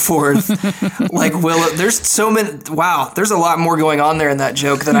back and forth like Willow. There's so many. Wow, there's a lot more going on there in that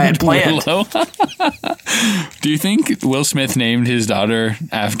joke than I had planned. Do you think Will Smith named his daughter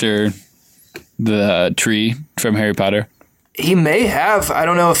after the tree from Harry Potter? He may have. I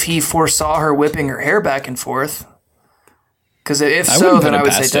don't know if he foresaw her whipping her hair back and forth. Because if so, then I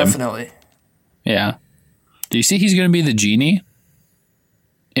would say definitely. Yeah. Do you see he's going to be the genie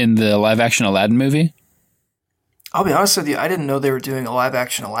in the live-action Aladdin movie? I'll be honest with you, I didn't know they were doing a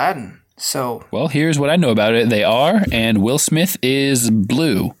live-action Aladdin. So, well, here's what I know about it. They are, and Will Smith is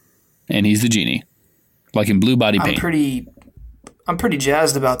blue, and he's the genie, like in blue body paint. I'm pretty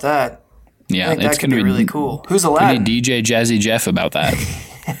jazzed about that. Yeah, I think that could be really cool. Who's Aladdin? DJ Jazzy Jeff about that.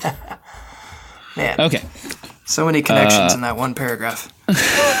 Man. Okay. So many connections in that one paragraph.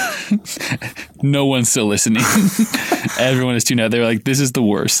 No one's still listening. Everyone is tuned out. They're like, this is the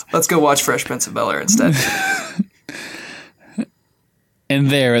worst. Let's go watch Fresh Prince of Bel-Air instead. And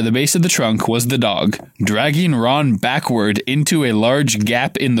there, at the base of the trunk, was the dog, dragging Ron backward into a large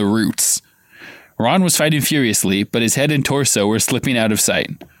gap in the roots. Ron was fighting furiously, but his head and torso were slipping out of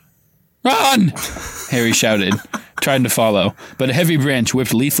sight. Ron! Harry shouted, trying to follow, but a heavy branch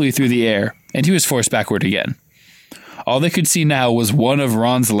whipped lethally through the air, and he was forced backward again. All they could see now was one of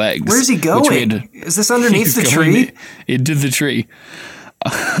Ron's legs. Where's he going? Is this underneath the tree? Into the tree.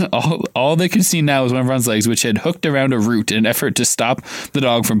 All they could see now was one of Ron's legs, which had hooked around a root in an effort to stop the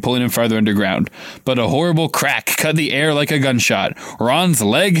dog from pulling him farther underground. But a horrible crack cut the air like a gunshot. Ron's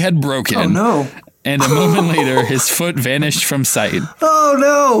leg had broken. Oh, no. And a moment later, his foot vanished from sight. Oh,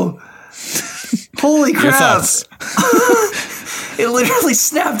 no. Holy Your crap. thoughts? It literally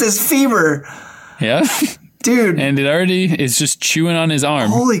snapped his femur. Yeah? Dude. And it already is just chewing on his arm.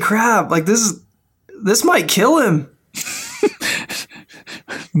 Holy crap. Like, this might kill him.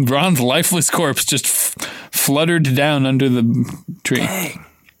 Ron's lifeless corpse just fluttered down under the tree. Dang.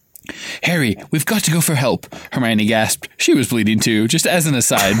 Harry, we've got to go for help, Hermione gasped. She was bleeding too, just as an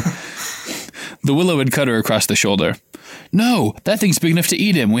aside. The willow had cut her across the shoulder. No, that thing's big enough to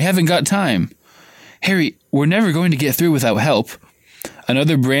eat him. We haven't got time. Harry, we're never going to get through without help.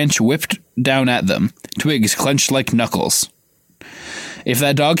 Another branch whipped down at them. Twigs clenched like knuckles. If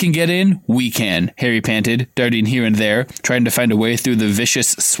that dog can get in, we can, Harry panted, darting here and there, trying to find a way through the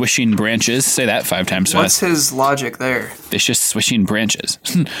vicious, swishing branches. Say that 5 times fast. What's his logic there? Vicious, swishing branches.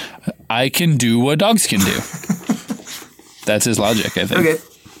 I can do what dogs can do. That's his logic, I think. Okay.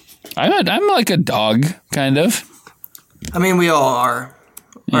 I'm like a dog, kind of. I mean, we all are,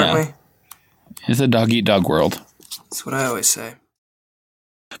 aren't we? It's a dog-eat-dog world. That's what I always say.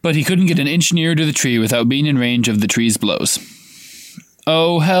 But he couldn't get an inch nearer to the tree without being in range of the tree's blows.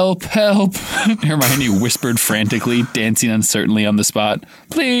 Oh, help, help, Hermione whispered frantically, dancing uncertainly on the spot.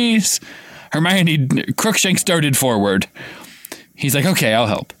 Please. Crookshanks darted forward. He's like, okay, I'll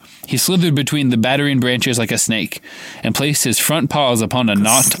help. He slithered between the battering branches like a snake and placed his front paws upon a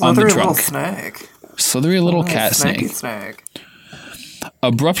knot on the trunk. Slithery little cat snake.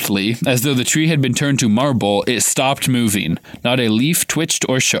 Abruptly, as though the tree had been turned to marble, it stopped moving. Not a leaf twitched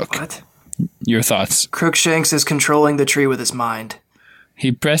or shook. What? Your thoughts? Crookshanks is controlling the tree with his mind.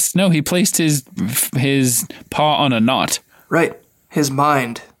 He placed his paw on a knot. Right. His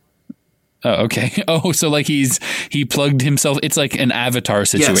mind. Oh, okay. Oh, so like he plugged himself. It's like an Avatar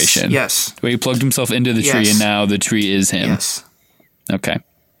situation. Yes. Where he plugged himself into the tree and now the tree is him. Yes. Okay.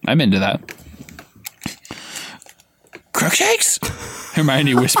 I'm into that. Crookshanks?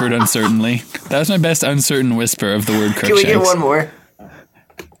 Hermione whispered uncertainly. That was my best uncertain whisper of the word Crookshanks. Can we get one more?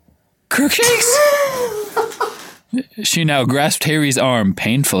 Crookshanks? She now grasped Harry's arm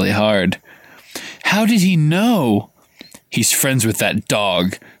painfully hard. How did he know? He's friends with that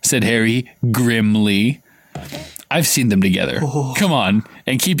dog, said Harry grimly. I've seen them together. Oh. Come on,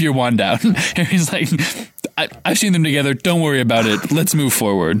 and keep your wand down. Harry's like, I've seen them together. Don't worry about it. Let's move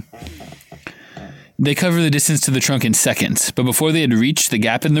forward. They covered the distance to the trunk in seconds, but before they had reached the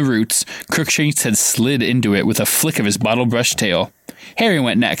gap in the roots, Crookshanks had slid into it with a flick of his bottle-brush tail. Harry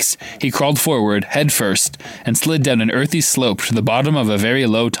went next. He crawled forward, head first, and slid down an earthy slope to the bottom of a very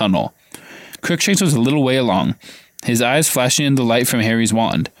low tunnel. Crookshanks was a little way along, his eyes flashing in the light from Harry's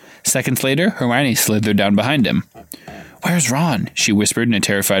wand. Seconds later, Hermione slithered down behind him. Where's Ron? She whispered in a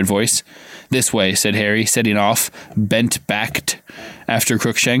terrified voice. This way, said Harry, setting off, bent-backed after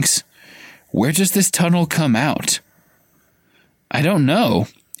Crookshanks. Where does this tunnel come out? I don't know.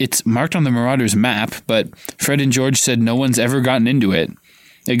 It's marked on the Marauders' map, but Fred and George said no one's ever gotten into it.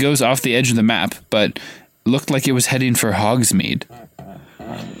 It goes off the edge of the map, but looked like it was heading for Hogsmeade.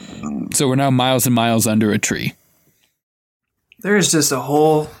 So we're now miles and miles under a tree. There's just a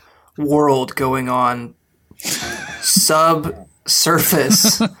whole world going on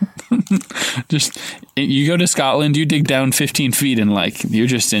subsurface. Just, you go to Scotland, you dig down 15 feet and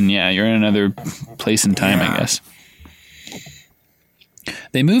you're in another place and time, I guess.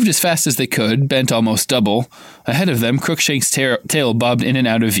 They moved as fast as they could, bent almost double. Ahead of them, Crookshanks' tail bobbed in and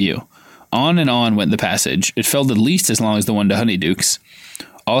out of view. On and on went the passage. It felt at least as long as the one to Honeyduke's.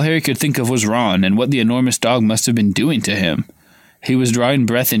 All Harry could think of was Ron and what the enormous dog must have been doing to him. He was drawing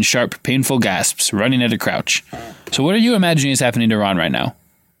breath in sharp, painful gasps, running at a crouch. So what are you imagining is happening to Ron right now?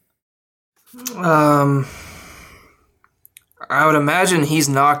 I would imagine he's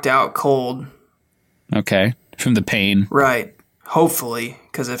knocked out cold. Okay, from the pain. Right. Hopefully,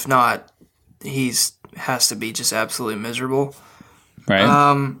 because if not, has to be just absolutely miserable. Right.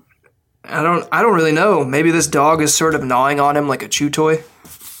 I don't really know. Maybe this dog is sort of gnawing on him like a chew toy.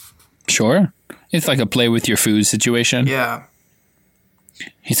 Sure. It's like a play with your food situation. Yeah.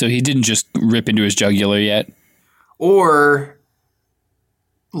 So he didn't just rip into his jugular yet? Or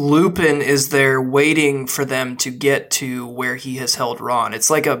Lupin is there waiting for them to get to where he has held Ron. It's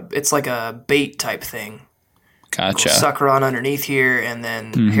like a bait type thing. Gotcha. We'll suck Ron underneath here, and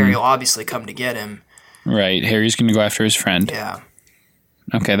then Harry will obviously come to get him. Right. Harry's going to go after his friend. Yeah.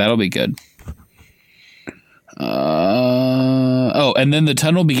 Okay, that'll be good. And then the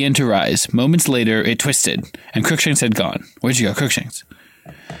tunnel began to rise. Moments later, it twisted, and Crookshanks had gone. Where'd you go, Crookshanks?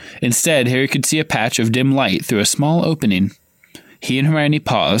 Instead, Harry could see a patch of dim light through a small opening. He and Hermione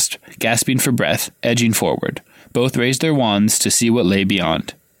paused, gasping for breath, edging forward. Both raised their wands to see what lay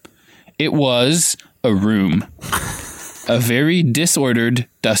beyond. It was a room. A very disordered,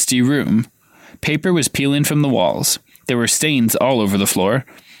 dusty room. Paper was peeling from the walls. There were stains all over the floor.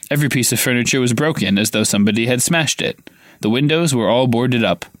 Every piece of furniture was broken, as though somebody had smashed it. The windows were all boarded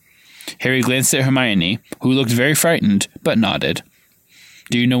up. Harry glanced at Hermione, who looked very frightened, but nodded.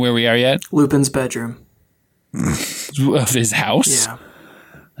 Do you know where we are yet? Lupin's bedroom. Of his house? Yeah.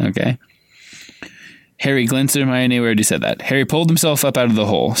 Okay. Harry glanced at Hermione. We already said that. Harry pulled himself up out of the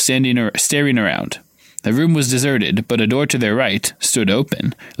hole, staring around. The room was deserted, but a door to their right stood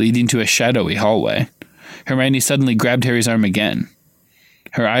open, leading to a shadowy hallway. Hermione suddenly grabbed Harry's arm again.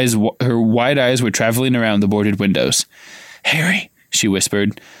 Her wide eyes were traveling around the boarded windows. Harry, she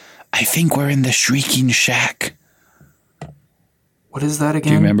whispered. I think we're in the Shrieking Shack. What is that again?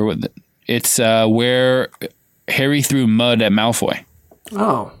 Do you remember what it's where Harry threw mud at Malfoy.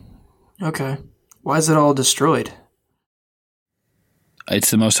 Oh, okay. Why is it all destroyed?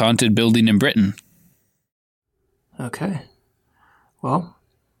 It's the most haunted building in Britain. Okay. Well,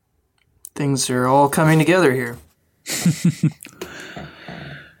 things are all coming together here.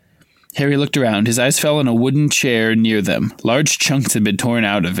 Harry looked around. His eyes fell on a wooden chair near them. Large chunks had been torn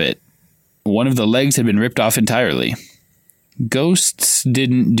out of it. One of the legs had been ripped off entirely. Ghosts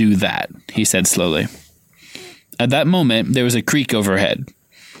didn't do that, he said slowly. At that moment, there was a creak overhead.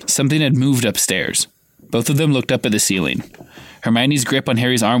 Something had moved upstairs. Both of them looked up at the ceiling. Hermione's grip on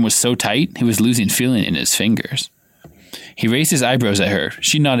Harry's arm was so tight, he was losing feeling in his fingers. He raised his eyebrows at her.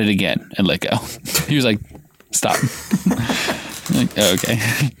 She nodded again and let go. He was like, stop. Like, oh, okay.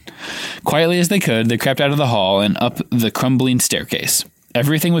 Quietly as they could, they crept out of the hall and up the crumbling staircase.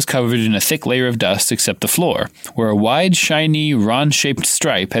 Everything was covered in a thick layer of dust except the floor, where a wide, shiny, Ron-shaped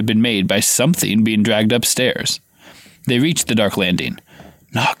stripe had been made by something being dragged upstairs. They reached the dark landing.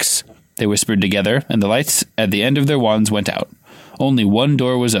 Knox, they whispered together, and the lights at the end of their wands went out. Only one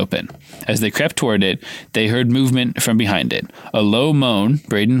door was open. As they crept toward it, they heard movement from behind it. A low moan.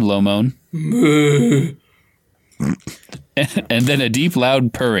 Braden, low moan. And then a deep,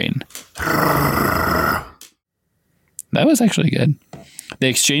 loud purring. That was actually good. They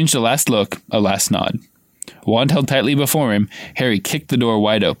exchanged a last look, a last nod. Wand held tightly before him, Harry kicked the door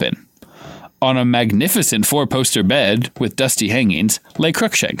wide open. On a magnificent 4-poster bed, with dusty hangings, lay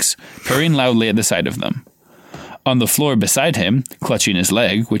Crookshanks, purring loudly at the sight of them. On the floor beside him, clutching his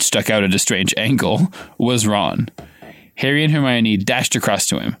leg, which stuck out at a strange angle, was Ron. Harry and Hermione dashed across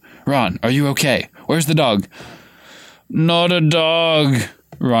to him. Ron, are you okay? Where's the dog? Not a dog,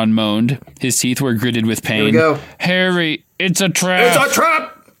 Ron moaned. His teeth were gritted with pain. Here we go. Harry, it's a trap. It's a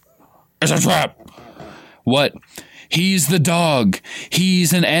trap! It's a trap. What? He's the dog.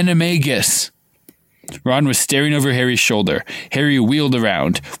 He's an animagus. Ron was staring over Harry's shoulder. Harry wheeled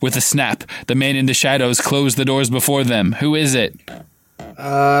around. With a snap, the man in the shadows closed the doors before them. Who is it?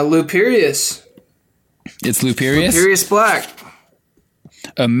 Lupirius. It's Lupirius? Lupirius Black.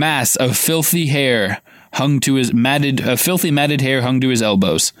 A mass of filthy hair hung to his filthy matted hair hung to his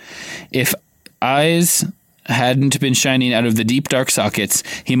elbows. If eyes hadn't been shining out of the deep dark sockets,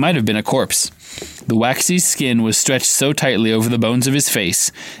 he might have been a corpse. The waxy skin was stretched so tightly over the bones of his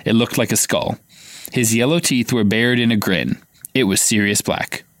face, it looked like a skull. His yellow teeth were bared in a grin. It was Sirius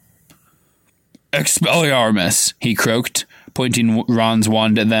Black. Expelliarmus, he croaked, pointing Ron's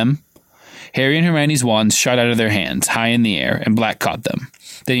wand at them. Harry and Hermione's wands shot out of their hands, high in the air, and Black caught them.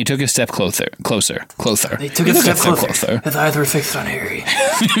 Then he took a step closer. They took a step closer. His eyes were fixed on Harry.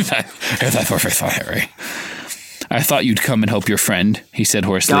 His eyes were fixed on Harry. I thought you'd come and help your friend, he said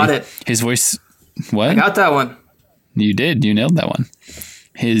hoarsely. Got it. His voice... What? I got that one. You did. You nailed that one.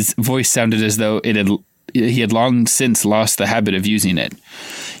 His voice sounded as though he had long since lost the habit of using it.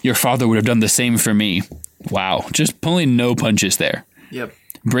 Your father would have done the same for me. Wow. Just pulling no punches there. Yep.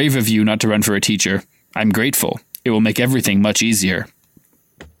 Brave of you not to run for a teacher. I'm grateful. It will make everything much easier.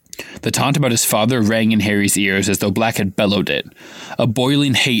 The taunt about his father rang in Harry's ears as though Black had bellowed it. A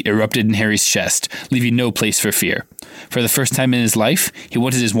boiling hate erupted in Harry's chest, leaving no place for fear. For the first time in his life, he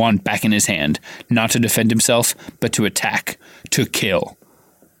wanted his wand back in his hand, not to defend himself, but to attack, to kill.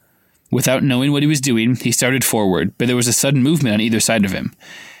 Without knowing what he was doing, he started forward, but there was a sudden movement on either side of him.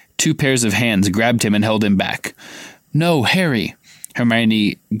 2 pairs of hands grabbed him and held him back. No, Harry!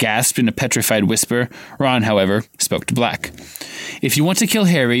 Hermione gasped in a petrified whisper. Ron, however, spoke to Black. If you want to kill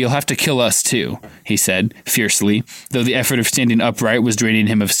Harry, you'll have to kill us too, he said, fiercely, though the effort of standing upright was draining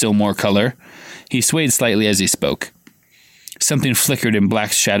him of still more color. He swayed slightly as he spoke. Something flickered in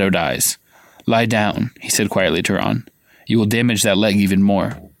Black's shadowed eyes. Lie down, he said quietly to Ron. You will damage that leg even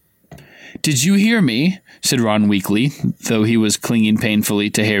more. Did you hear me? Said Ron weakly, though he was clinging painfully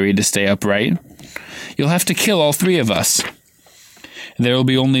to Harry to stay upright. You'll have to kill all 3 of us. There will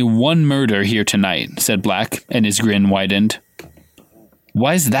be only one murder here tonight, said Black, and his grin widened.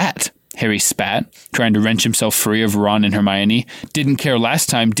 Why's that? Harry spat, trying to wrench himself free of Ron and Hermione. Didn't care last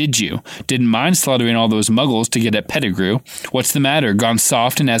time, did you? Didn't mind slaughtering all those muggles to get at Pettigrew. What's the matter, gone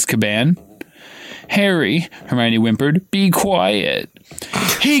soft in Azkaban? Harry, Hermione whimpered, be quiet.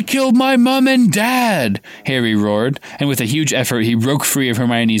 He killed my mum and dad, Harry roared, and with a huge effort he broke free of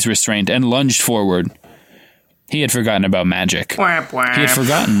Hermione's restraint and lunged forward. He had forgotten about magic. Whap, whap.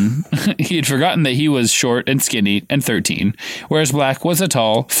 He had forgotten that he was short and skinny and 13, whereas Black was a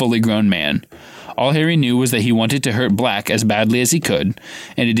tall, fully grown man. All Harry knew was that he wanted to hurt Black as badly as he could,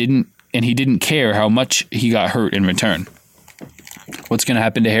 and he didn't care how much he got hurt in return. What's going to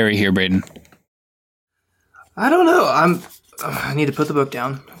happen to Harry here, Braden? I don't know. I need to put the book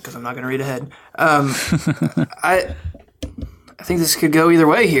down because I'm not going to read ahead. I think this could go either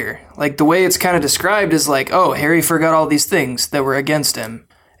way here. Like, the way it's kind of described is like, oh, Harry forgot all these things that were against him,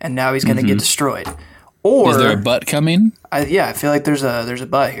 and now he's going to get destroyed. Or is there a but coming? I feel like there's a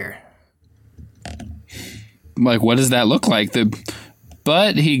but here. Like, what does that look like?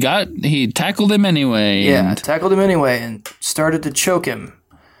 But he tackled him anyway. Yeah, tackled him anyway and started to choke him.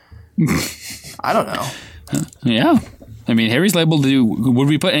 I don't know. Yeah. I mean, Harry's liable to do... Would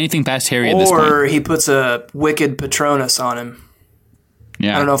we put anything past Harry at this point? Or he puts a wicked Patronus on him.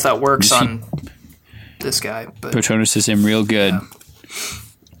 Yeah. I don't know if that works on this guy. But Patronus is him real good. Yeah.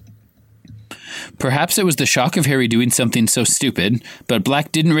 Perhaps it was the shock of Harry doing something so stupid, but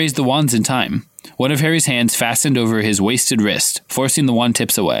Black didn't raise the wands in time. One of Harry's hands fastened over his wasted wrist, forcing the wand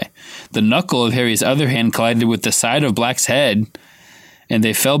tips away. The knuckle of Harry's other hand collided with the side of Black's head, and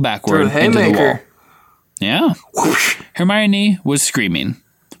they fell backward into the wall. Yeah. Whoosh. Hermione was screaming.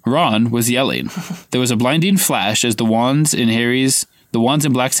 Ron was yelling. There was a blinding flash as the wands in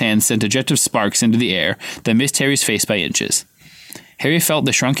Black's hands sent a jet of sparks into the air that missed Harry's face by inches. Harry felt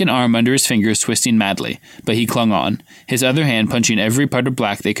the shrunken arm under his fingers twisting madly, but he clung on, his other hand punching every part of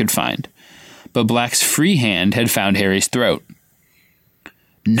Black they could find. But Black's free hand had found Harry's throat.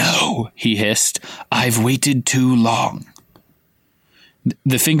 "No," he hissed. "I've waited too long."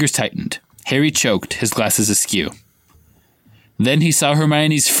 The fingers tightened. Harry choked, his glasses askew. Then he saw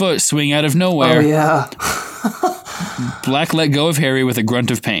Hermione's foot swing out of nowhere. Oh, yeah. Black let go of Harry with a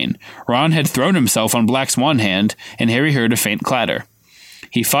grunt of pain. Ron had thrown himself on Black's wand hand, and Harry heard a faint clatter.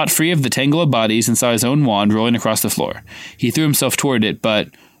 He fought free of the tangle of bodies and saw his own wand rolling across the floor. He threw himself toward it, but...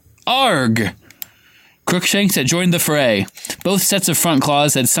 Arg! Crookshanks had joined the fray. Both sets of front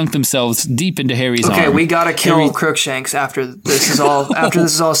claws had sunk themselves deep into Harry's arm. Okay, we gotta kill Crookshanks after this is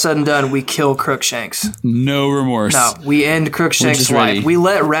all said and done. We kill Crookshanks. No remorse. No, we end Crookshanks' life. We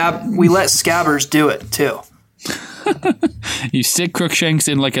let Scabbers do it too. You stick Crookshanks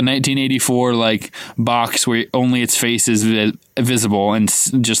in like a 1984 box where only its face is visible, and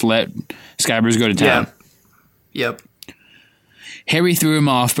just let Scabbers go to town. Yeah. Yep. Harry threw him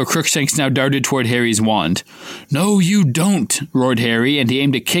off, but Crookshanks now darted toward Harry's wand. "No, you don't," roared Harry, and he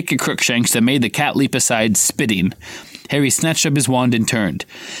aimed a kick at Crookshanks that made the cat leap aside, spitting. Harry snatched up his wand and turned.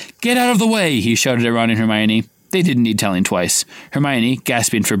 "Get out of the way," he shouted at Ron and Hermione. They didn't need telling twice. Hermione,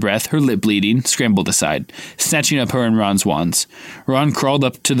 gasping for breath, her lip bleeding, scrambled aside, snatching up her and Ron's wands. Ron crawled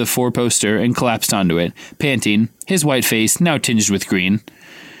up to the four-poster and collapsed onto it, panting, his white face now tinged with green,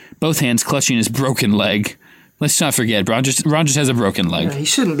 both hands clutching his broken leg. Let's not forget, Ron just has a broken leg. Yeah, he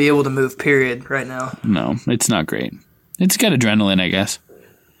shouldn't be able to move, period, right now. No, it's not great. It's got adrenaline, I guess.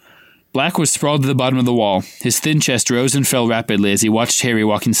 Black was sprawled to the bottom of the wall. His thin chest rose and fell rapidly as he watched Harry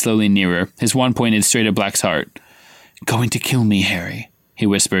walking slowly nearer, his wand pointed straight at Black's heart. "Going to kill me, Harry," he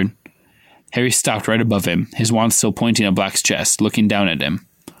whispered. Harry stopped right above him, his wand still pointing at Black's chest, looking down at him.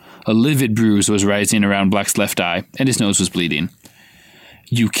 A livid bruise was rising around Black's left eye, and his nose was bleeding.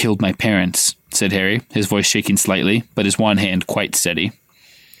 "You killed my parents," said Harry, his voice shaking slightly, but his wand hand quite steady.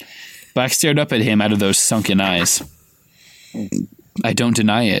 Black stared up at him out of those sunken eyes. "I don't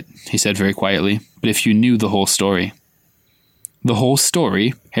deny it," he said very quietly, "but if you knew the whole story." "The whole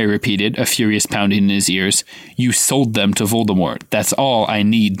story?" Harry repeated, a furious pounding in his ears. "You sold them to Voldemort. That's all I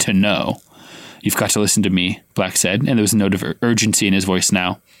need to know." "You've got to listen to me," Black said, and there was a note of urgency in his voice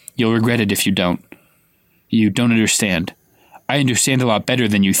now. "You'll regret it if you don't. You don't understand." "I understand a lot better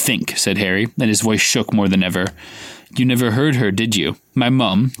than you think," said Harry, and his voice shook more than ever. "You never heard her, did you? My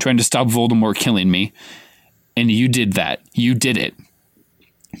mum, trying to stop Voldemort killing me. And you did that. You did it."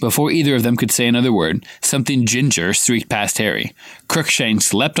 Before either of them could say another word, something ginger streaked past Harry.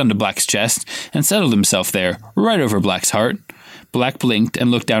 Crookshanks leapt onto Black's chest and settled himself there, right over Black's heart. Black blinked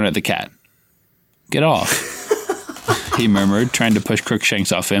and looked down at the cat. "Get off," he murmured, trying to push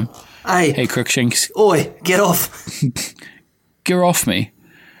Crookshanks off him. "Aye. Hey, Crookshanks. Oi, get off." "Get off me."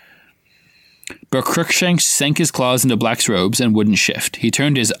 But Crookshanks sank his claws into Black's robes and wouldn't shift. He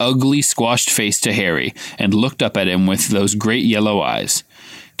turned his ugly, squashed face to Harry and looked up at him with those great yellow eyes.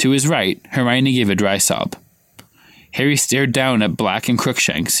 To his right, Hermione gave a dry sob. Harry stared down at Black and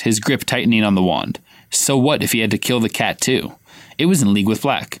Crookshanks, his grip tightening on the wand. So what if he had to kill the cat too? It was in league with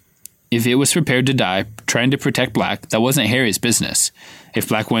Black. If it was prepared to die, trying to protect Black, that wasn't Harry's business. If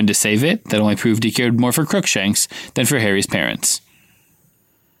Black wanted to save it, that only proved he cared more for Crookshanks than for Harry's parents.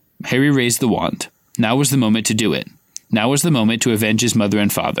 Harry raised the wand. Now was the moment to do it. Now was the moment to avenge his mother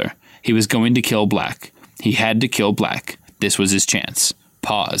and father. He was going to kill Black. He had to kill Black. This was his chance.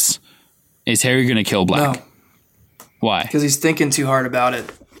 Pause. Is Harry going to kill Black? Why? Because he's thinking too hard about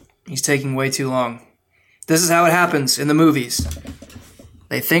it. He's taking way too long. This is how it happens in the movies.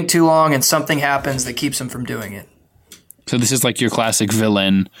 They think too long and something happens that keeps them from doing it. So this is like your classic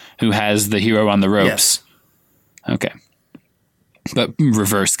villain who has the hero on the ropes. Yes. Okay. But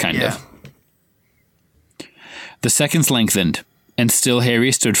reverse, kind of. The seconds lengthened, and still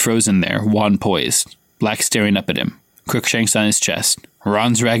Harry stood frozen there, wand poised, Black staring up at him, Crookshanks on his chest.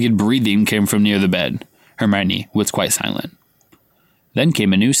 Ron's ragged breathing came from near the bed. Hermione was quite silent. Then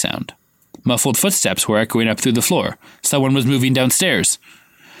came a new sound. Muffled footsteps were echoing up through the floor. Someone was moving downstairs.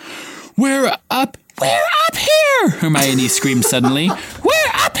 We're up here! Hermione screamed suddenly.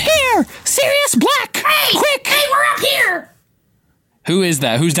 We're up here! Sirius Black! Hey, quick! Hey, we're up here! Who is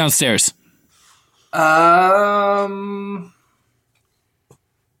that? Who's downstairs? I'm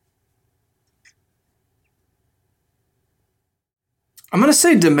gonna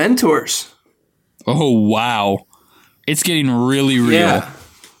say Dementors. Oh, wow. It's getting really real.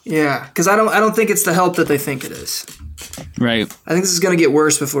 Yeah, because I don't think it's the help that they think it is. Right. I think this is gonna get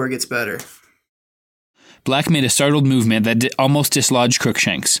worse before it gets better. Black made a startled movement that almost dislodged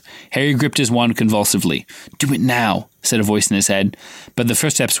Crookshanks. Harry gripped his wand convulsively. Do it now, said a voice in his head, but the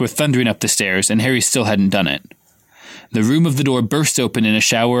footsteps were thundering up the stairs, and Harry still hadn't done it. The room of the door burst open in a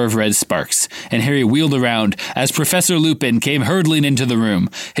shower of red sparks, and Harry wheeled around as Professor Lupin came hurtling into the room,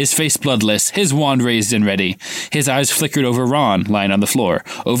 his face bloodless, his wand raised and ready. His eyes flickered over Ron, lying on the floor,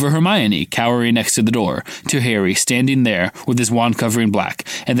 over Hermione, cowering next to the door, to Harry, standing there with his wand covering Black,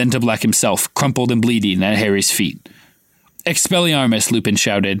 and then to Black himself, crumpled and bleeding at Harry's feet. Expelliarmus, Lupin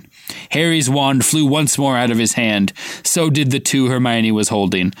shouted. Harry's wand flew once more out of his hand. So did the two Hermione was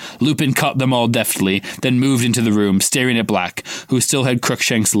holding. Lupin caught them all deftly, then moved into the room, staring at Black, who still had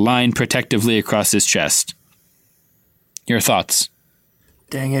Crookshanks lying protectively across his chest. Your thoughts?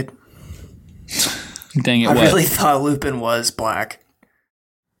 Dang it. Dang it, I what? really thought Lupin was Black.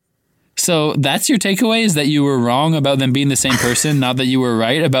 So that's your takeaway, is that you were wrong about them being the same person, not that you were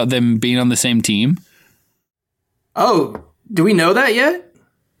right about them being on the same team? Oh, do we know that yet?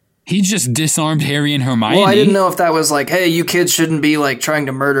 He just disarmed Harry and Hermione. Well, I didn't know if that was like, hey, you kids shouldn't be like trying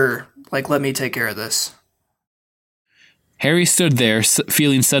to murder. Like, let me take care of this. Harry stood there,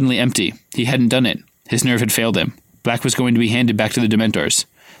 feeling suddenly empty. He hadn't done it. His nerve had failed him. Black was going to be handed back to the Dementors.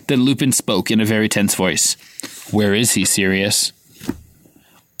 Then Lupin spoke in a very tense voice. Where is he, Sirius?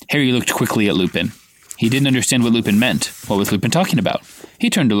 Harry looked quickly at Lupin. He didn't understand what Lupin meant. What was Lupin talking about? He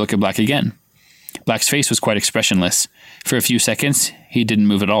turned to look at Black again. Black's face was quite expressionless. For a few seconds, he didn't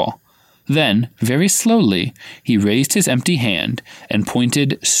move at all. Then, very slowly, he raised his empty hand and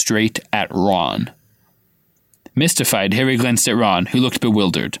pointed straight at Ron. Mystified, Harry glanced at Ron, who looked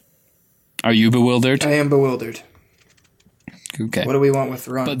bewildered. Are you bewildered? I am bewildered. Okay. What do we want with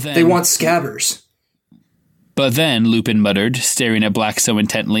Ron? But then, they want scabbers. But then, Lupin muttered, staring at Black so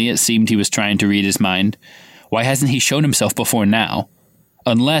intently it seemed he was trying to read his mind. Why hasn't he shown himself before now?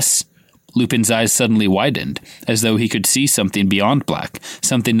 Unless... Lupin's eyes suddenly widened, as though he could see something beyond Black,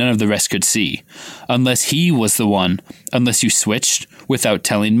 something none of the rest could see. Unless he was the one, unless you switched, without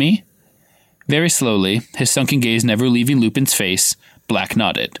telling me? Very slowly, his sunken gaze never leaving Lupin's face, Black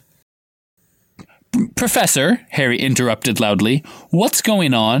nodded. Professor, Harry interrupted loudly, what's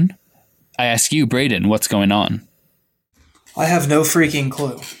going on? I ask you, Braden, what's going on? I have no freaking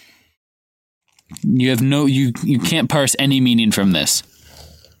clue. You can't parse any meaning from this.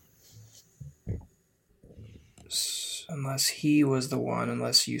 Unless he was the one,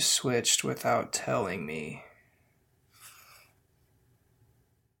 unless you switched without telling me.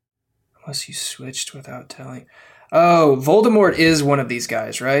 Unless you switched without telling... Oh, Voldemort is one of these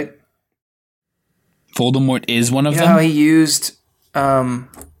guys, right? Voldemort is one of them? You know how he used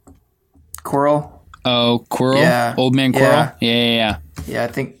Quirrell? Oh, Quirrell? Yeah. Old Man Quirrell? Yeah. Yeah, I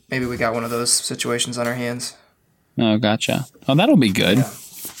think maybe we got one of those situations on our hands. Oh, gotcha. Oh, that'll be good. Yeah.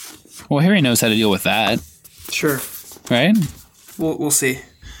 Well, Harry knows how to deal with that. Sure. Right? We'll see.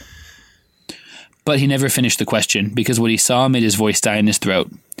 But he never finished the question, because what he saw made his voice die in his throat.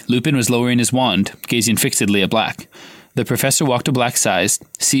 Lupin was lowering his wand, gazing fixedly at Black. The professor walked to Black's side,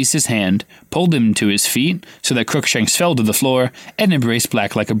 seized his hand, pulled him to his feet so that Crookshanks fell to the floor, and embraced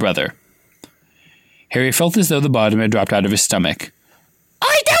Black like a brother. Harry felt as though the bottom had dropped out of his stomach.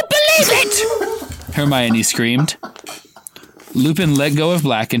 I don't believe it! Hermione screamed. Lupin let go of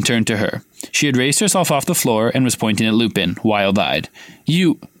Black and turned to her. She had raised herself off the floor and was pointing at Lupin, wild-eyed.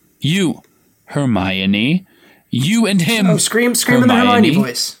 You, Hermione, you and him. Oh, scream in the Hermione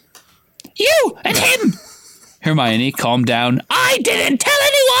voice. You and him! Hermione, calm down. I didn't tell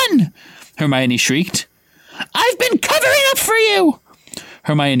anyone! Hermione shrieked. I've been covering up for you!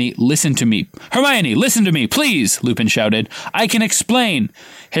 Hermione, listen to me. Hermione, listen to me, please, Lupin shouted. I can explain.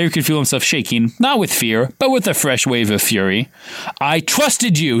 Harry could feel himself shaking, not with fear, but with a fresh wave of fury. I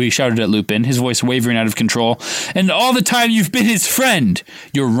trusted you, he shouted at Lupin, his voice wavering out of control. And all the time you've been his friend.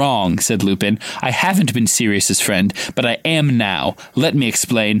 You're wrong, said Lupin. I haven't been Sirius's friend, but I am now. Let me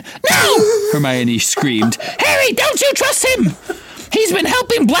explain. No! Hermione screamed. Harry, don't you trust him? He's been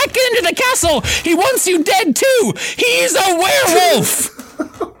helping Black get into the castle. He wants you dead, too. He's a werewolf.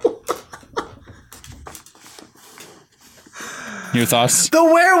 Your thoughts? The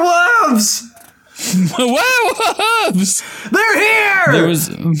werewolves! The werewolves! They're here!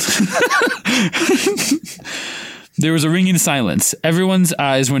 There was a ringing silence. Everyone's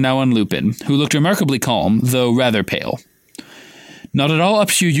eyes were now on Lupin, who looked remarkably calm, though rather pale. Not at all up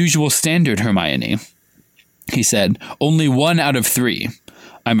to your usual standard, Hermione, he said. Only 1 out of 3.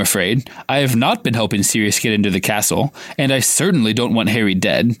 I'm afraid. I have not been helping Sirius get into the castle, and I certainly don't want Harry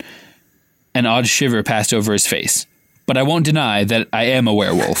dead. An odd shiver passed over his face. But I won't deny that I am a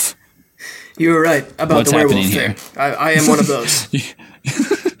werewolf. You were right about What's the werewolf happening thing. I am one of those.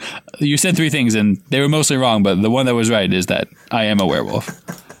 You said 3 things, and they were mostly wrong, but the one that was right is that I am a werewolf.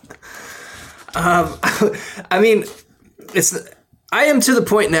 I mean, I am to the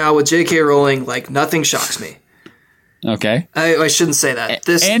point now with J.K. Rowling, like, nothing shocks me. Okay. I shouldn't say that.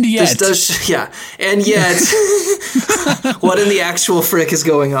 And yet. And yet, what in the actual frick is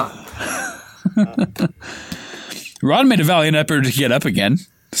going on? Ron made a valiant effort to get up again.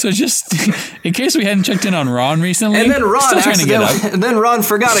 So just in case we hadn't checked in on Ron recently, and then Ron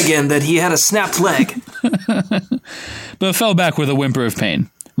forgot again that he had a snapped leg, but fell back with a whimper of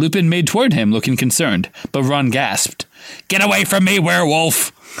pain. Lupin made toward him, looking concerned, but Ron gasped, "Get away from me,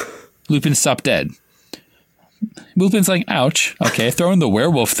 werewolf!" Lupin stopped dead. Lupin's like, "Ouch! Okay, throwing the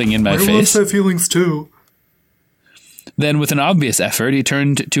werewolf thing in my face." Werewolves have feelings too. Then, with an obvious effort, he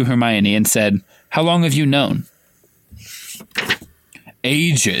turned to Hermione and said, "How long have you known?"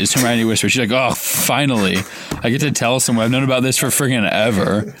 Ages, Hermione whispered. She's like, "Oh, finally. I get to tell someone I've known about this for friggin'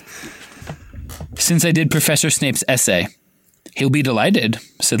 ever." "Since I did Professor Snape's essay." "He'll be delighted,"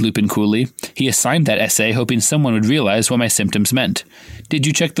 said Lupin coolly. "He assigned that essay hoping someone would realize what my symptoms meant. Did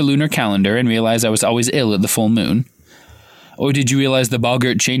you check the lunar calendar and realize I was always ill at the full moon? Or did you realize the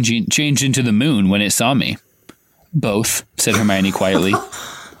boggart changed into the moon when it saw me?" "Both," said Hermione quietly.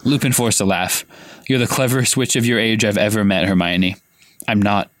 Lupin forced a laugh. "You're the cleverest witch of your age I've ever met, Hermione." "I'm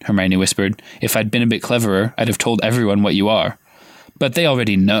not," Hermione whispered. "If I'd been a bit cleverer, I'd have told everyone what you are." "But they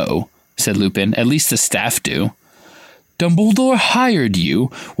already know," said Lupin. "At least the staff do." "Dumbledore hired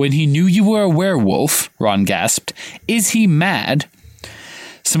you when he knew you were a werewolf," Ron gasped. "Is he mad?"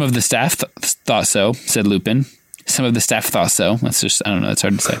 "Some of the staff thought so," said Lupin. "Some of the staff thought so." That's just, I don't know, it's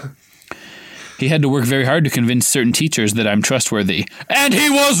hard to say. "He had to work very hard to convince certain teachers that I'm trustworthy." "And he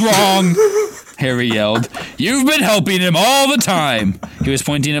was wrong!" Harry yelled. "You've been helping him all the time." He was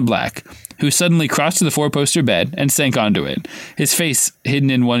pointing at Black, who suddenly crossed to the 4-poster bed and sank onto it, his face hidden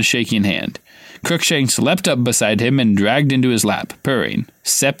in one shaking hand. Crookshanks leapt up beside him and dragged into his lap, purring.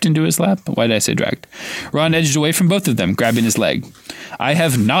 Stepped into his lap? Why did I say dragged? Ron edged away from both of them, grabbing his leg. "I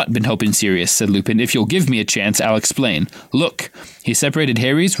have not been helping Sirius," said Lupin. "If you'll give me a chance, I'll explain. Look." He separated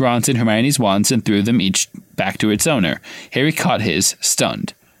Harry's, Ron's, and Hermione's wands and threw them each back to its owner. Harry caught his,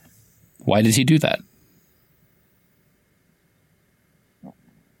 stunned. Why did he do that?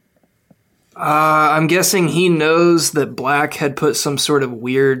 I'm guessing he knows that Black had put some sort of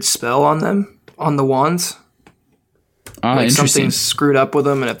weird spell on them, on the wands. Like something screwed up with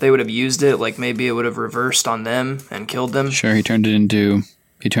them, and if they would have used it, like maybe it would have reversed on them and killed them. Sure, he turned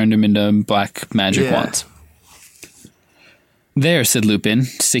him into black magic wands. "There," said Lupin,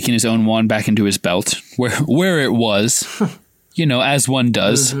 sticking his own wand back into his belt, where it was. As one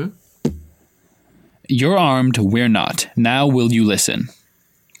does. Mm-hmm. "You're armed, we're not. Now will you listen?"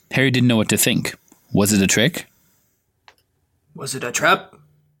 Harry didn't know what to think. Was it a trick? Was it a trap?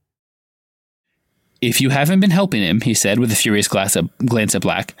 "If you haven't been helping him," he said with a furious glance at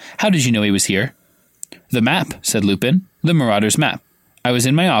Black, "how did you know he was here?" "The map," said Lupin. "The Marauder's map. I was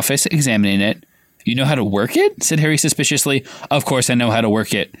in my office examining it." "You know how to work it?" said Harry suspiciously. "Of course I know how to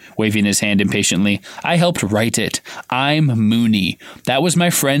work it," waving his hand impatiently. "I helped write it. I'm Moony. That was my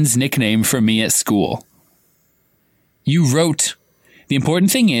friend's nickname for me at school." "You wrote..." "The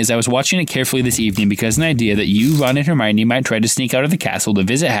important thing is I was watching it carefully this evening because an idea that you, Ron, and Hermione might try to sneak out of the castle to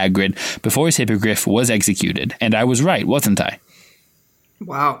visit Hagrid before his hippogriff was executed. And I was right, wasn't I?"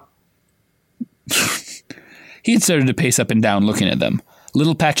 Wow. He had started to pace up and down, looking at them.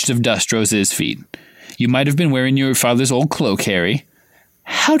 Little patches of dust rose at his feet. "You might have been wearing your father's old cloak, Harry."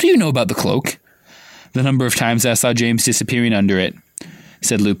 "How do you know about the cloak?" "The number of times I saw James disappearing under it."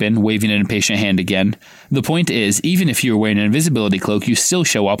 said Lupin, waving an impatient hand again. "The point is, even if you were wearing an invisibility cloak, you still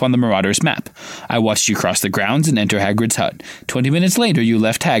show up on the Marauder's map. I watched you cross the grounds and enter Hagrid's hut. 20 minutes later, you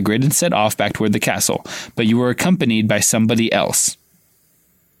left Hagrid and set off back toward the castle, but you were accompanied by somebody else."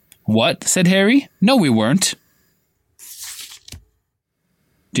 "What?" said Harry. "No, we weren't."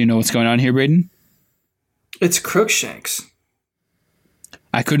 Do you know what's going on here, Braden? It's Crookshanks.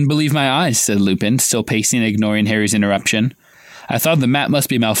 "I couldn't believe my eyes," said Lupin, still pacing and ignoring Harry's interruption. "I thought the map must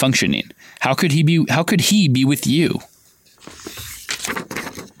be malfunctioning. How could he be with you?"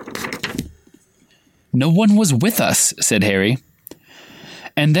 "No one was with us," said Harry.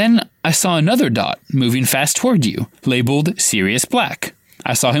 "And then I saw another dot moving fast toward you, labeled Sirius Black.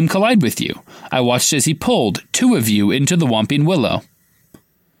 I saw him collide with you. I watched as he pulled 2 of you into the Whomping Willow."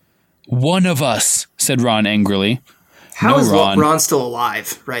 "One of us," said Ron angrily. How is Ron. Ron still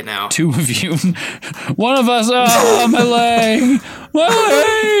alive right now? 2 of you. "One of us. Oh, my leg. My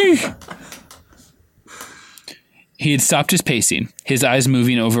leg." He had stopped his pacing, his eyes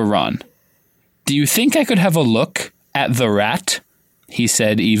moving over Ron. "Do you think I could have a look at the rat?" he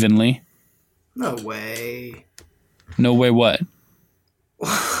said evenly. No way. "No way what?"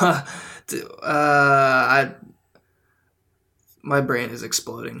 My brain is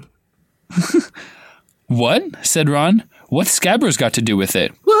exploding. "What?" said Ron. "What's Scabbers got to do with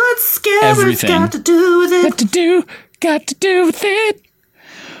it?" What's Scabbers Everything. got to do with it? Got to do with it.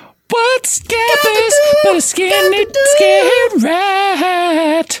 What's Scabbers but a scared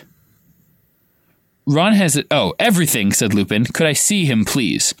rat? Ron everything, said Lupin. "Could I see him,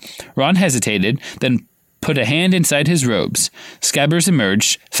 please?" Ron hesitated, then put a hand inside his robes. Scabbers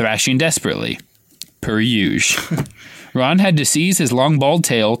emerged, thrashing desperately. Per usual. Ron had to seize his long bald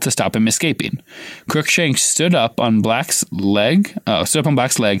tail to stop him escaping. Crookshanks stood up on Black's leg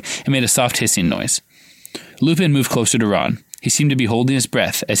and made a soft hissing noise. Lupin moved closer to Ron. He seemed to be holding his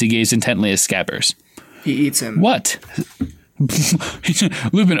breath as he gazed intently at Scabbers. He eats him. "What?"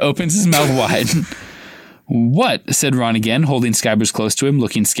 Lupin opens his mouth wide. "What?" said Ron again, holding Scabbers close to him,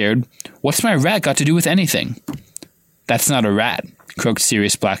 looking scared. "What's my rat got to do with anything?" "That's not a rat," croaked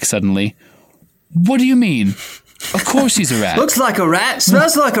Sirius Black suddenly. "What do you mean? Of course he's a rat." Looks like a rat.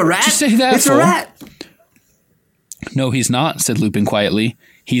 Smells like a rat. Just say that, it's fool. a rat. "No, he's not," said Lupin quietly.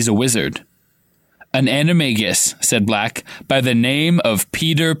 "He's a wizard." "An animagus," said Black, "by the name of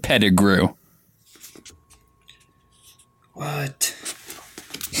Peter Pettigrew." What?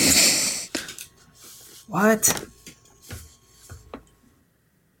 What?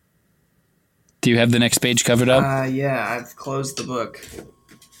 Do you have the next page covered up? Yeah, I've closed the book.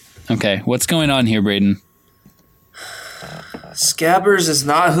 Okay, what's going on here, Braden? Scabbers is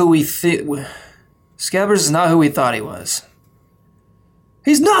not who we Scabbers is not who we thought he was.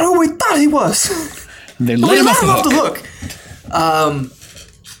 He's not who we thought he was. They let him off the hook.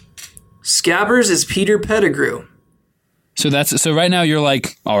 Scabbers is Peter Pettigrew. So right now you're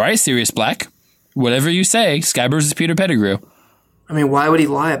like, all right, Sirius Black, whatever you say, Scabbers is Peter Pettigrew. I mean, why would he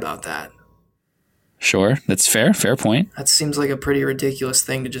lie about that? Sure, that's fair point. That seems like a pretty ridiculous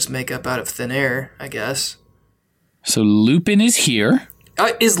thing to just make up out of thin air, I guess. So Lupin is here.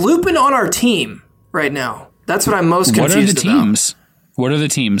 Is Lupin on our team right now? That's what I'm most confused about. What are the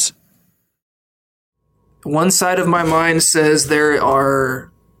teams? One side of my mind says there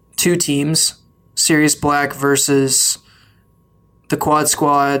are 2 teams, Sirius Black versus the Quad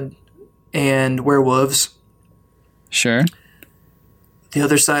Squad and Werewolves. Sure. The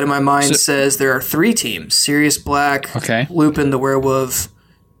other side of my mind says there are 3 teams, Sirius Black, okay, Lupin the Werewolf,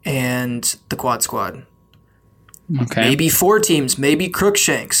 and the Quad Squad. Okay. Maybe 4 teams, maybe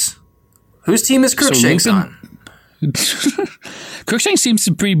Crookshanks. Whose team is Crookshanks on? Crookshanks seems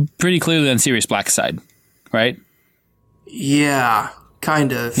to be pretty clearly on Sirius Black's side, right? Yeah,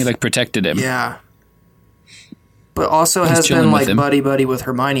 kind of. He protected him. Yeah. But also has been buddy-buddy with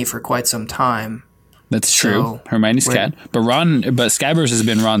Hermione for quite some time. That's true. Hermione's cat. But Scabbers has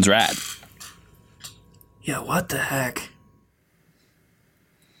been Ron's rat. Yeah, what the heck?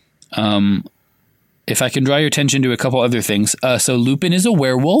 If I can draw your attention to a couple other things. So Lupin is a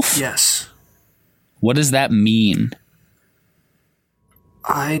werewolf? Yes. What does that mean?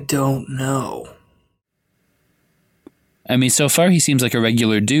 I don't know. I mean, so far he seems like a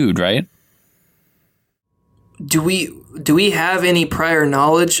regular dude, right? Do we have any prior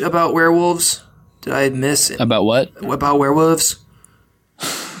knowledge about werewolves? Did I miss it? About what? About werewolves?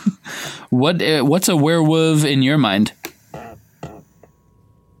 What's a werewolf in your mind?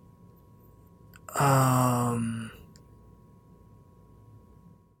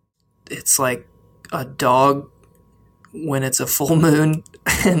 It's like a dog when it's a full moon.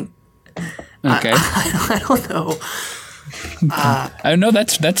 And okay. I don't know. I know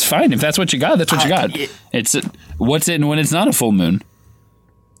that's fine. If that's what you got, that's what you got. It's what's it when it's not a full moon?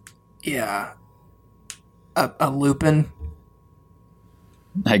 Yeah. A Lupin?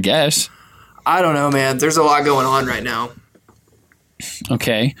 I guess. I don't know, man. There's a lot going on right now.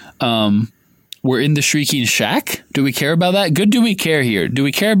 Okay. We're in the Shrieking Shack? Do we care about that? Good do we care here? Do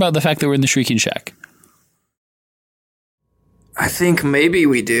we care about the fact that we're in the Shrieking Shack? I think maybe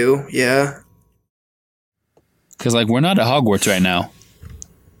we do, yeah. Because, like, we're not at Hogwarts right now.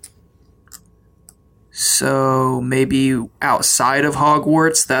 So maybe outside of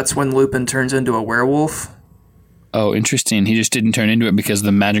Hogwarts, that's when Lupin turns into a werewolf? Oh, interesting. He just didn't turn into it because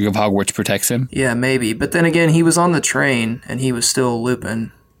the magic of Hogwarts protects him? Yeah, maybe. But then again, he was on the train, and he was still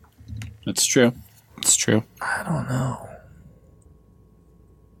Lupin. That's true. It's true. I don't know.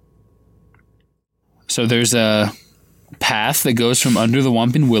 So there's a path that goes from under the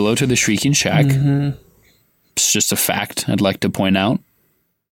Whomping Willow to the Shrieking Shack. Mm-hmm. It's just a fact I'd like to point out.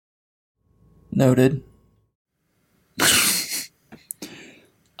 Noted.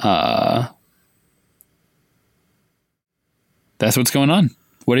 That's what's going on.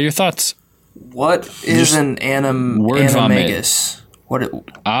 What are your thoughts? What is an animagus? What is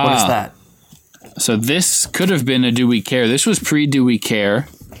that? So this could have been a Do We Care. This was pre-Do We Care.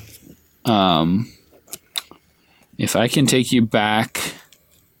 If I can take you back,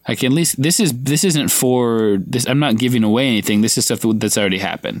 I can at least. This isn't for this. I'm not giving away anything. This is stuff that's already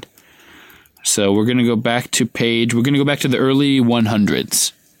happened. So we're gonna go back to We're gonna go back to the early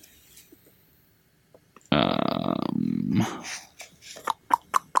 100s.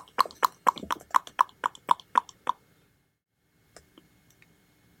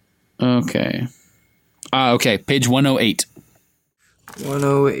 Okay. Okay. Page 108.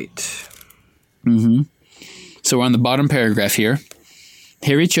 108. Mm-hmm. So we're on the bottom paragraph here.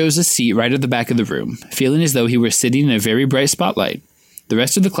 Harry chose a seat right at the back of the room, feeling as though he were sitting in a very bright spotlight. The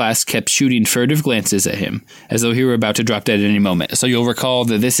rest of the class kept shooting furtive glances at him, as though he were about to drop dead at any moment. So you'll recall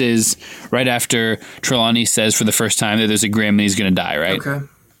that this is right after Trelawney says for the first time that there's a Grim and he's going to die, right? Okay.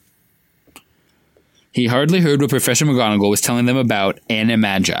 He hardly heard what Professor McGonagall was telling them about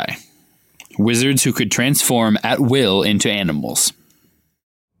animagi, wizards who could transform at will into animals.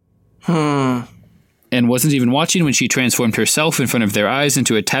 And wasn't even watching when she transformed herself in front of their eyes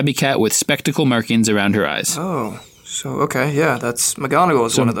into a tabby cat with spectacle markings around her eyes. Oh, so, okay, yeah, that's McGonagall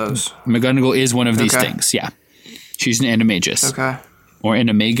is one of those. McGonagall is one of these things, yeah. She's an animagus. Okay. Or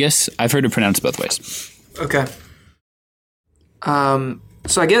animagus. I've heard it pronounced both ways. Okay.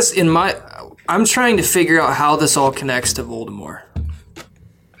 So I guess I'm trying to figure out how this all connects to Voldemort.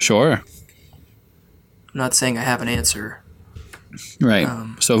 Sure. I'm not saying I have an answer. Right.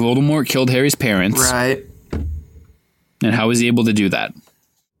 So Voldemort killed Harry's parents. Right. And how was he able to do that?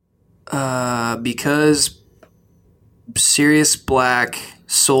 Because Sirius Black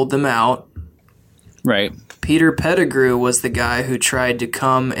sold them out. Right. Peter Pettigrew was the guy who tried to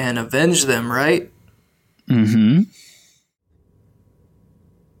come and avenge them, right? Mm-hmm.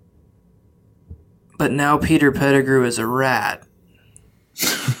 But now Peter Pettigrew is a rat.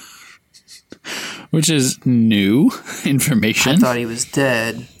 Which is new information. I thought he was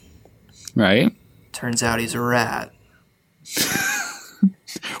dead. Right. Turns out he's a rat.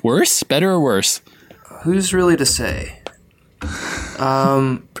 Worse? Better or worse? Who's really to say?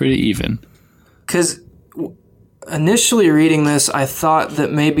 Pretty even. Because initially reading this, I thought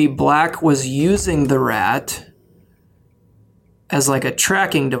that maybe Black was using the rat as like a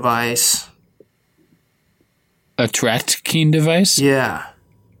tracking device. A tracking device? Yeah.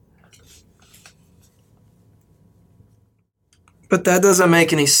 But that doesn't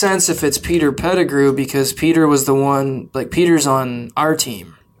make any sense if it's Peter Pettigrew, because Peter was the one, like, Peter's on our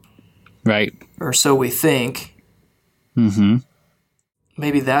team. Right. Or so we think. Mm-hmm.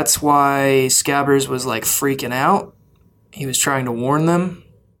 Maybe that's why Scabbers was, like, freaking out. He was trying to warn them.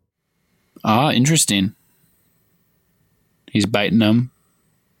 Ah, interesting. He's biting them.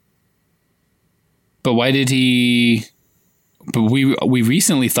 But why did he... But we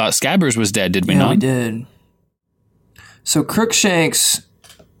recently thought Scabbers was dead, did we not? Yeah, we did. So Crookshanks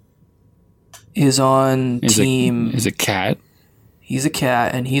is on team... Is a cat. He's a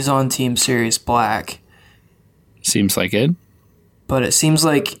cat, and he's on team Sirius Black. Seems like it. But it seems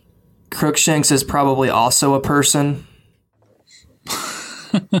like Crookshanks is probably also a person.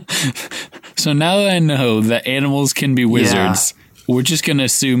 So now that I know that animals can be wizards, we're just going to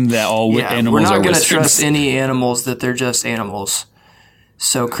assume that all animals are wizards. We're not going to trust any animals that they're just animals.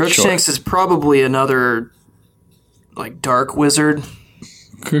 So Crookshanks is probably another... like dark wizard.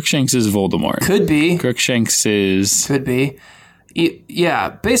 Crookshanks is Voldemort. Could be. Crookshanks is... Could be. Yeah,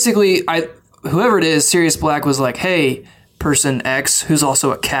 basically, whoever it is, Sirius Black was like, hey, person X, who's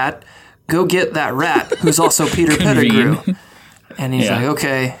also a cat, go get that rat, who's also Peter Pettigrew. And he's like,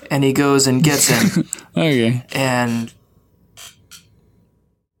 okay. And he goes and gets him. Okay. And...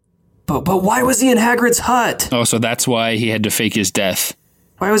 But why was he in Hagrid's hut? Oh, so that's why he had to fake his death.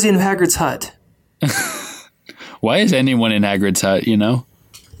 Why was he in Hagrid's hut? Why is anyone in Hagrid's hut, you know?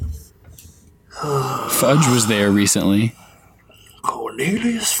 Fudge was there recently.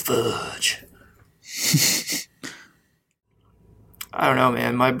 Cornelius Fudge. I don't know,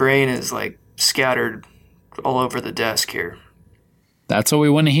 man. My brain is like scattered all over the desk here. That's what we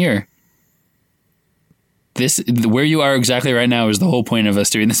want to hear. This, where you are exactly right now, is the whole point of us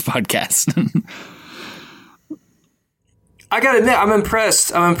doing this podcast. I gotta admit, I'm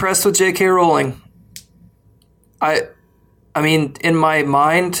impressed. I'm impressed with J.K. Rowling. I mean, in my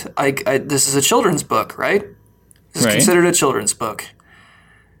mind, this is a children's book, right? This is considered a children's book.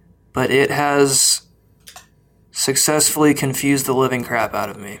 But it has successfully confused the living crap out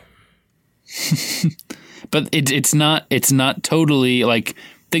of me. But it's not totally, like,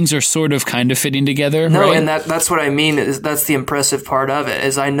 things are sort of kind of fitting together, no, right? And that's what I mean. That's the impressive part of it,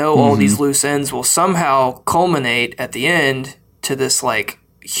 is I know all these loose ends will somehow culminate at the end to this, like,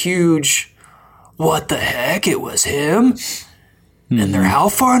 huge, what the heck, it was him? And they're how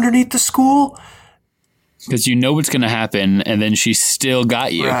far underneath the school? Because you know what's going to happen, and then she still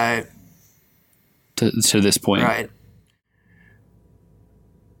got you. Right. To this point. Right.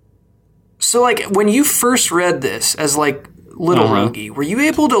 So, like, when you first read this as, like, little Rogge, were you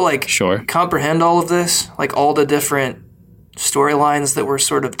able to, like, comprehend all of this? Like, all the different storylines that were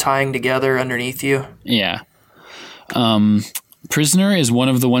sort of tying together underneath you? Yeah. Prisoner is one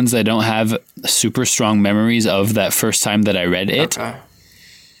of the ones I don't have super strong memories of that first time that I read it. Okay.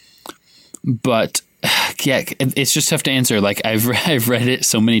 But, yeah, it's just tough to answer. Like, I've read it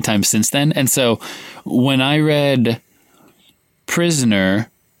so many times since then. And so when I read Prisoner,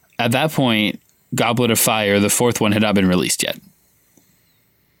 at that point, Goblet of Fire, the fourth one, had not been released yet.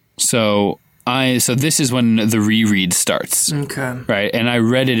 So this is when the reread starts. Okay. Right? And I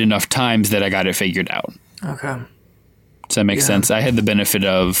read it enough times that I got it figured out. Okay. Does that make sense? I had the benefit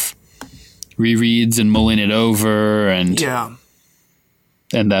of rereads and mulling it over and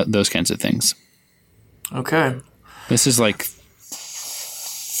those kinds of things. Okay. This is like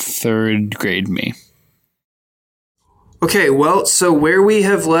third grade me. Okay, well, so where we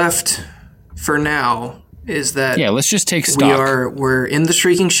have left for now is that let's just take stock. We're in the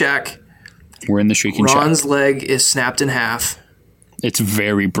Shrieking Shack. We're in the Shrieking Shack. Ron's leg is snapped in half. It's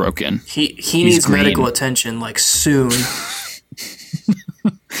very broken. He needs medical attention, like, soon.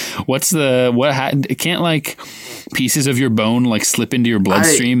 Can't, like, pieces of your bone, like, slip into your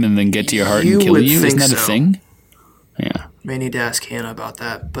bloodstream and then get to your heart and kill you? Isn't that a thing? Yeah. May need to ask Hannah about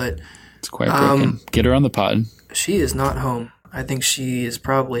that, but it's quite broken. Get her on the pod. She is not home. I think she is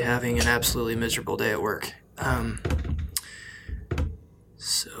probably having an absolutely miserable day at work.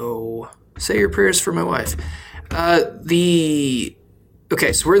 So say your prayers for my wife.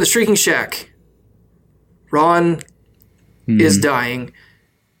 Okay, so we're in the Shrieking Shack. Ron is dying.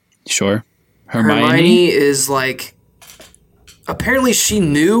 Sure. Hermione is like... Apparently she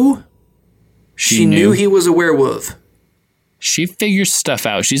knew. She knew he was a werewolf. She figures stuff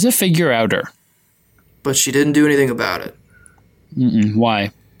out. She's a figure-outer. But she didn't do anything about it.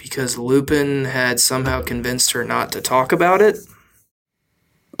 Why? Because Lupin had somehow convinced her not to talk about it.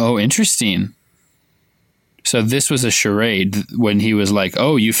 Oh, interesting. So this was a charade when he was like,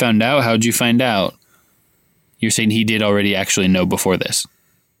 oh, you found out? How'd you find out? You're saying he did already actually know before this.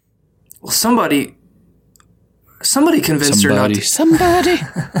 Well, somebody convinced her not to. Somebody.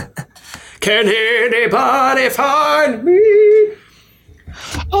 Can anybody find me?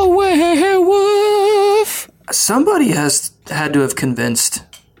 A werewolf. Somebody has had to have convinced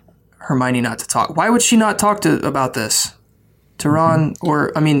Hermione not to talk. Why would she not talk about this? To Ron,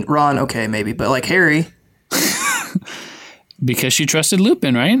 Ron, okay, maybe, but like Harry. Because she trusted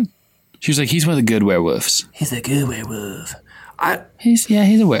Lupin, right? She was like, he's one of the good werewolves. He's a good werewolf. He's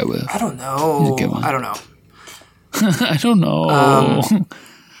a werewolf. I don't know. He's a good one. I don't know. I don't know.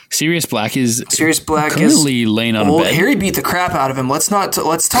 Sirius Black is currently laying on a bed. Harry beat the crap out of him. Let's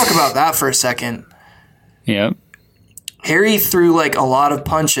talk about that for a second. Yeah. Harry threw like a lot of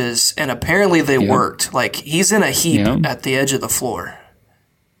punches, and apparently they worked. Like, he's in a heap at the edge of the floor.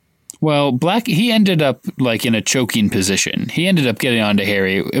 Well, Black, he ended up like in a choking position. He ended up getting onto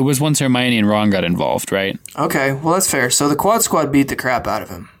Harry. It was once Hermione and Ron got involved, right? Okay, well, that's fair. So the Quad Squad beat the crap out of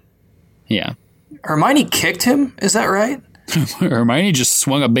him. Yeah. Hermione kicked him? Is that right? Hermione just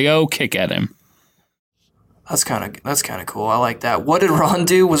swung a big old kick at him. That's kind of cool. I like that. What did Ron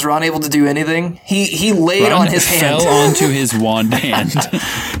do? Was Ron able to do anything? He laid Ron on his hand. fell onto his wand hand.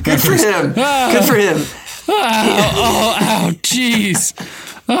 Good for him. Good for him. Oh, jeez.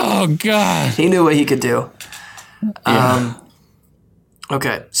 Oh, God. He knew what he could do. Yeah.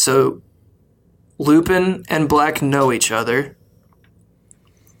 Okay, so Lupin and Black know each other.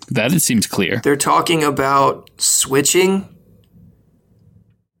 That it seems clear. They're talking about switching.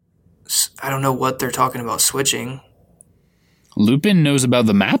 I don't know what they're talking about switching. Lupin knows about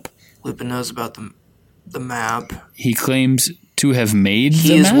the map? Lupin knows about the map. He claims to have made the map?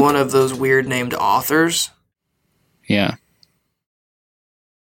 He is one of those weird named authors. Yeah.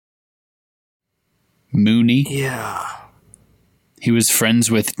 Mooney. Yeah. He was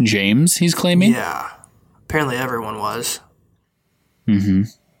friends with James, he's claiming? Yeah. Apparently everyone was. Mm-hmm.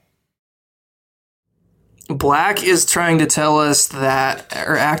 Black is trying to tell us that,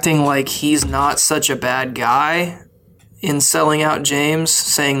 or acting like he's not such a bad guy in selling out James,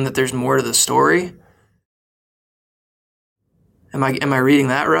 saying that there's more to the story. Am I reading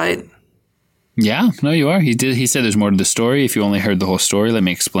that right? Yeah, no, you are. He said there's more to the story. If you only heard the whole story, let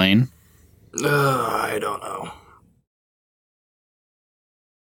me explain. I don't know.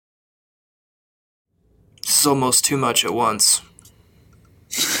 This is almost too much at once.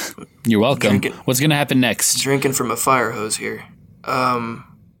 You're welcome. What's going to happen next? Drinking from a fire hose here. Well,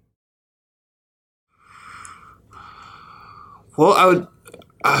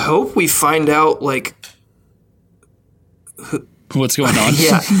 I hope we find out, like, what's going on?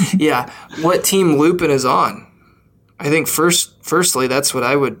 yeah. What team Lupin is on. I think firstly, that's what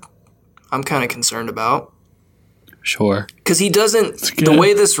I'm kind of concerned about. Sure. Because he doesn't, the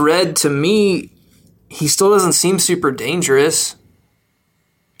way this read to me, he still doesn't seem super dangerous.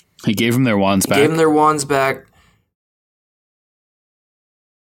 He gave them their wands back.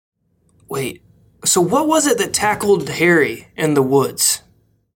 Wait, so what was it that tackled Harry in the woods?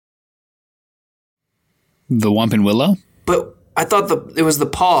 The Whomping Willow? But I thought it was the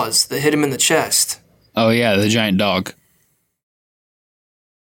paws that hit him in the chest. Oh, yeah, the giant dog.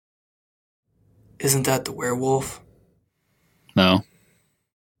 Isn't that the werewolf? No.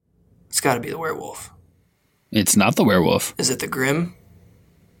 It's got to be the werewolf. It's not the werewolf. Is it the Grim?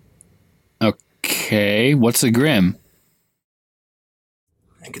 Okay, what's the Grim?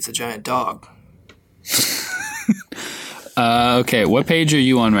 I think it's a giant dog. Okay, what page are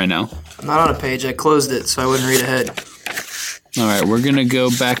you on right now? I'm not on a page. I closed it so I wouldn't read ahead. All right, we're going to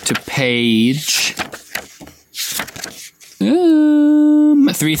go back to page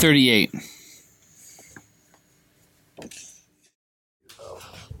 338.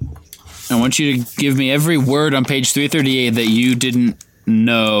 I want you to give me every word on page 338 that you didn't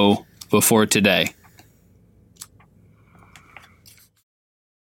know before today.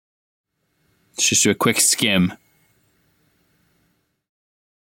 Let's just do a quick skim.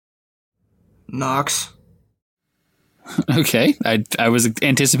 Nox. Okay, I was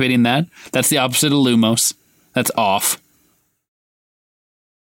anticipating that. That's the opposite of Lumos. That's off.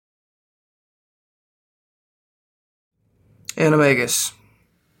 Animagus.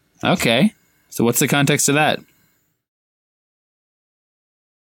 Okay, so what's the context of that?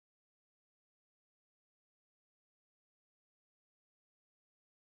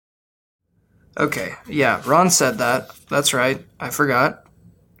 Okay, yeah, Ron said that. That's right. I forgot.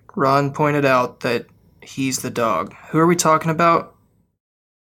 Ron pointed out that he's the dog. Who are we talking about?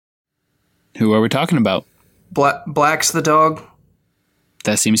 Who are we talking about? Black's the dog?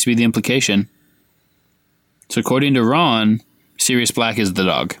 That seems to be the implication. So according to Ron, Sirius Black is the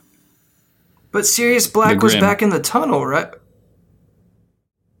dog. But Sirius Black was back in the tunnel, right?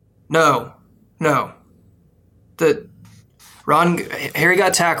 No. Harry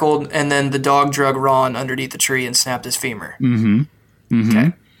got tackled, and then the dog drug Ron underneath the tree and snapped his femur. Mm-hmm.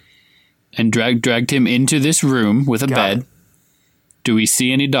 Okay. And dragged him into this room with a bed. Do we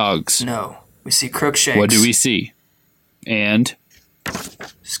see any dogs? No. We see Crookshanks. What do we see? And?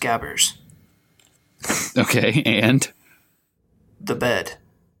 Scabbers. Okay, and? The bed.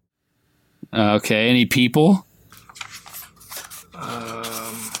 Okay, any people?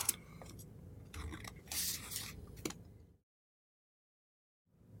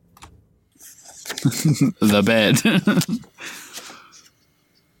 The bed.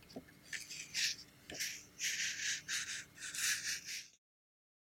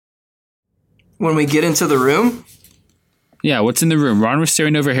 When we get into the room? Yeah, what's in the room? Ron was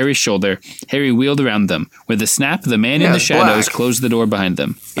staring over Harry's shoulder. Harry wheeled around them. With a snap, the man in the shadows closed the door behind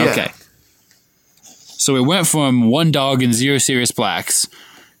them. Yeah. Okay. So we went from 1 dog and 0 Sirius Blacks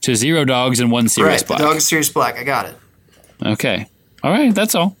to 0 dogs and 1 Sirius Black. Right, the dog is Sirius Black. I got it. Okay. All right,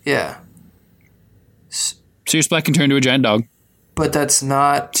 that's all. Yeah. Sirius Black can turn into a giant dog. But that's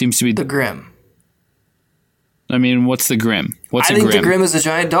not Seems to be the Grim. I mean, what's the Grim? What's I a think Grim? the Grim is a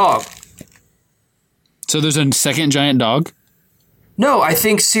giant dog. So there's a second giant dog? No, I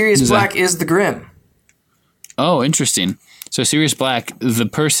think Sirius Black is the Grim. Oh, interesting. So Sirius Black, the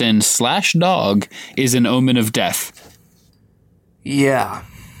person / dog, is an omen of death. Yeah.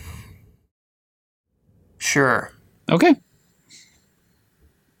 Sure. Okay.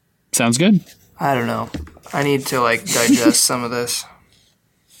 Sounds good. I don't know. I need to, digest some of this.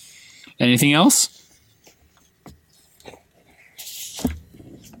 Anything else?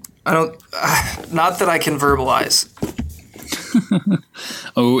 I don't... not that I can verbalize.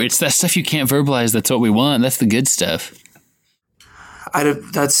 Oh, it's that stuff you can't verbalize. That's what we want. That's the good stuff. I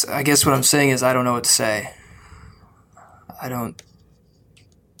guess what I'm saying is I don't know what to say. I don't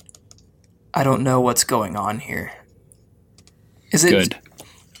know what's going on here. Is it good?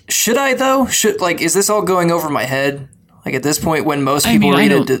 Should I though? Is this all going over my head? Like at this point, when most people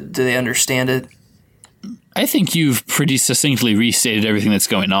read it, do they understand it? I think you've pretty succinctly restated everything that's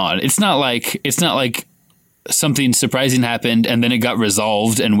going on. It's not like something surprising happened and then it got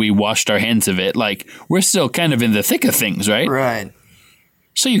resolved and we washed our hands of it. Like, we're still kind of in the thick of things, right? Right.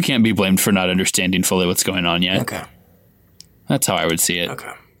 So you can't be blamed for not understanding fully what's going on yet. Okay. That's how I would see it.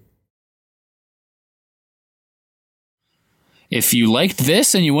 Okay. If you liked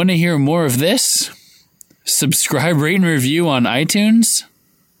this and you want to hear more of this, subscribe, rate, and review on iTunes,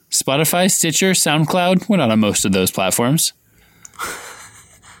 Spotify, Stitcher, SoundCloud. We're not on most of those platforms.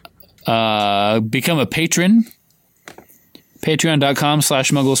 Become a patron.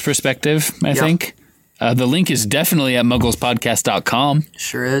 Patreon.com/MugglesPerspective, I think. The link is definitely at mugglespodcast.com.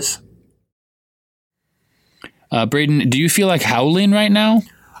 Sure is. Braden, do you feel like howling right now?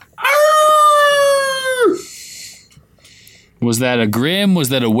 Was that a Grim? Was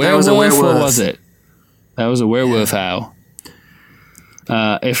that a werewolf? That was a werewolf. What was it? That was a werewolf howl.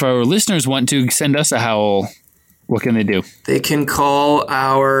 If our listeners want to send us a howl, what can they do? They can call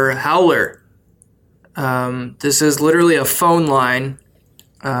our howler. This is literally a phone line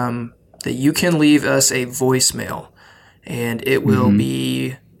that you can leave us a voicemail, and it will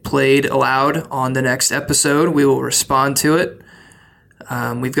be played aloud on the next episode. We will respond to it.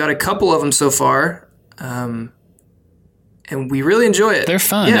 We've got a couple of them so far, and we really enjoy it. They're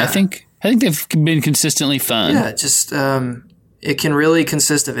fun. Yeah. I think they've been consistently fun. Yeah, just it can really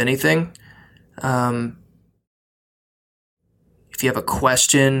consist of anything. If you have a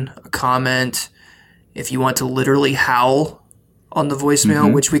question, a comment, if you want to literally howl on the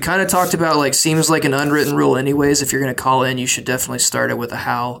voicemail, which we kind of talked about, seems like an unwritten rule anyways. If you're going to call in, you should definitely start it with a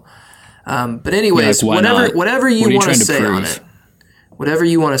howl. But anyways, whatever you want to say on it, whatever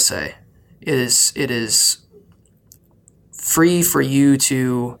you want to say, it is free for you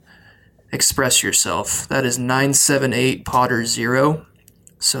to express yourself. That is 978 Potter 0.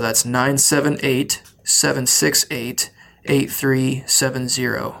 So that's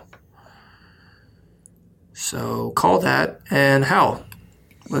 978-768-8370. So call that and howl.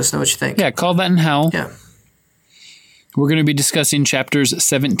 Let us know what you think. Yeah, call that and howl. Yeah. We're going to be discussing chapters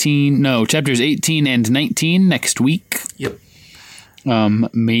 18 and 19 next week. Yep.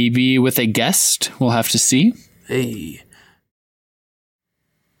 Maybe with a guest. We'll have to see. Hey.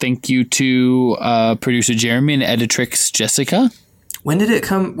 Thank you to producer Jeremy and editrix Jessica. When did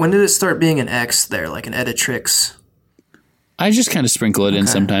it start being an X there, like an editrix? I just kind of sprinkle it in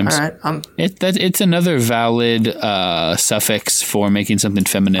sometimes. All right. It's another valid suffix for making something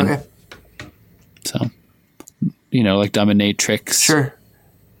feminine. Okay. So, like dominatrix. Sure.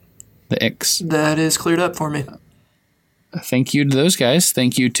 The X. That is cleared up for me. Thank you to those guys.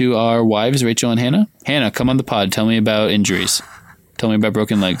 Thank you to our wives, Rachel and Hannah. Hannah, come on the pod. Tell me about injuries. Tell me about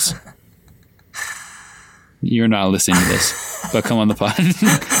broken legs. You're not listening to this, but come on the pod.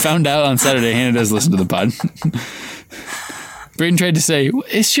 Found out on Saturday, Hannah does listen to the pod. Braden tried to say,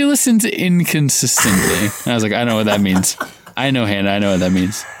 she listens inconsistently. And I was like, I know what that means. I know, Hannah. I know what that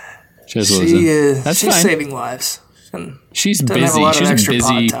means. She's she's saving lives. She's busy. She's a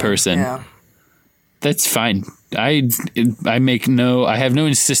busy person. Yeah. That's fine. I have no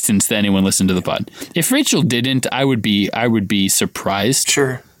insistence that anyone listen to the pod. If Rachel didn't, I would be surprised.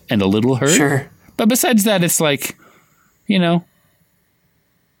 Sure. And a little hurt. Sure. But besides that, it's like, Eric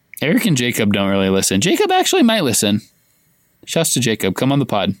and Jacob don't really listen. Jacob actually might listen. Shouts to Jacob. Come on the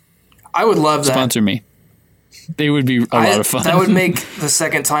pod. I would love that. Sponsor me. They would be a lot of fun. That would make the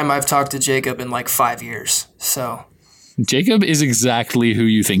second time I've talked to Jacob in 5 years. So Jacob is exactly who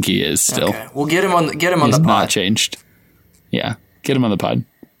you think he is still. Okay. We'll get him on the pod. He's not changed. Yeah. Get him on the pod.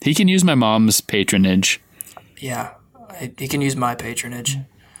 He can use my mom's patronage. Yeah. He can use my patronage.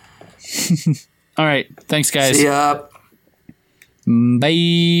 All right. Thanks, guys. See ya.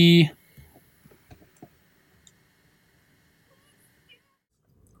 Bye.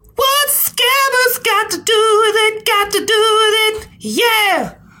 What's Scabbers got to do with it? Got to do with it?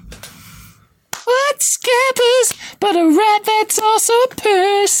 Yeah! What's Scabbers but a rat that's also a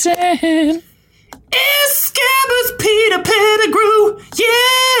person? Is Scabbers Peter Pettigrew?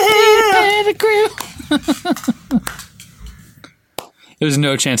 Yeah! Peter Pettigrew. There's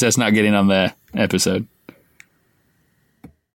no chance that's not getting on the episode.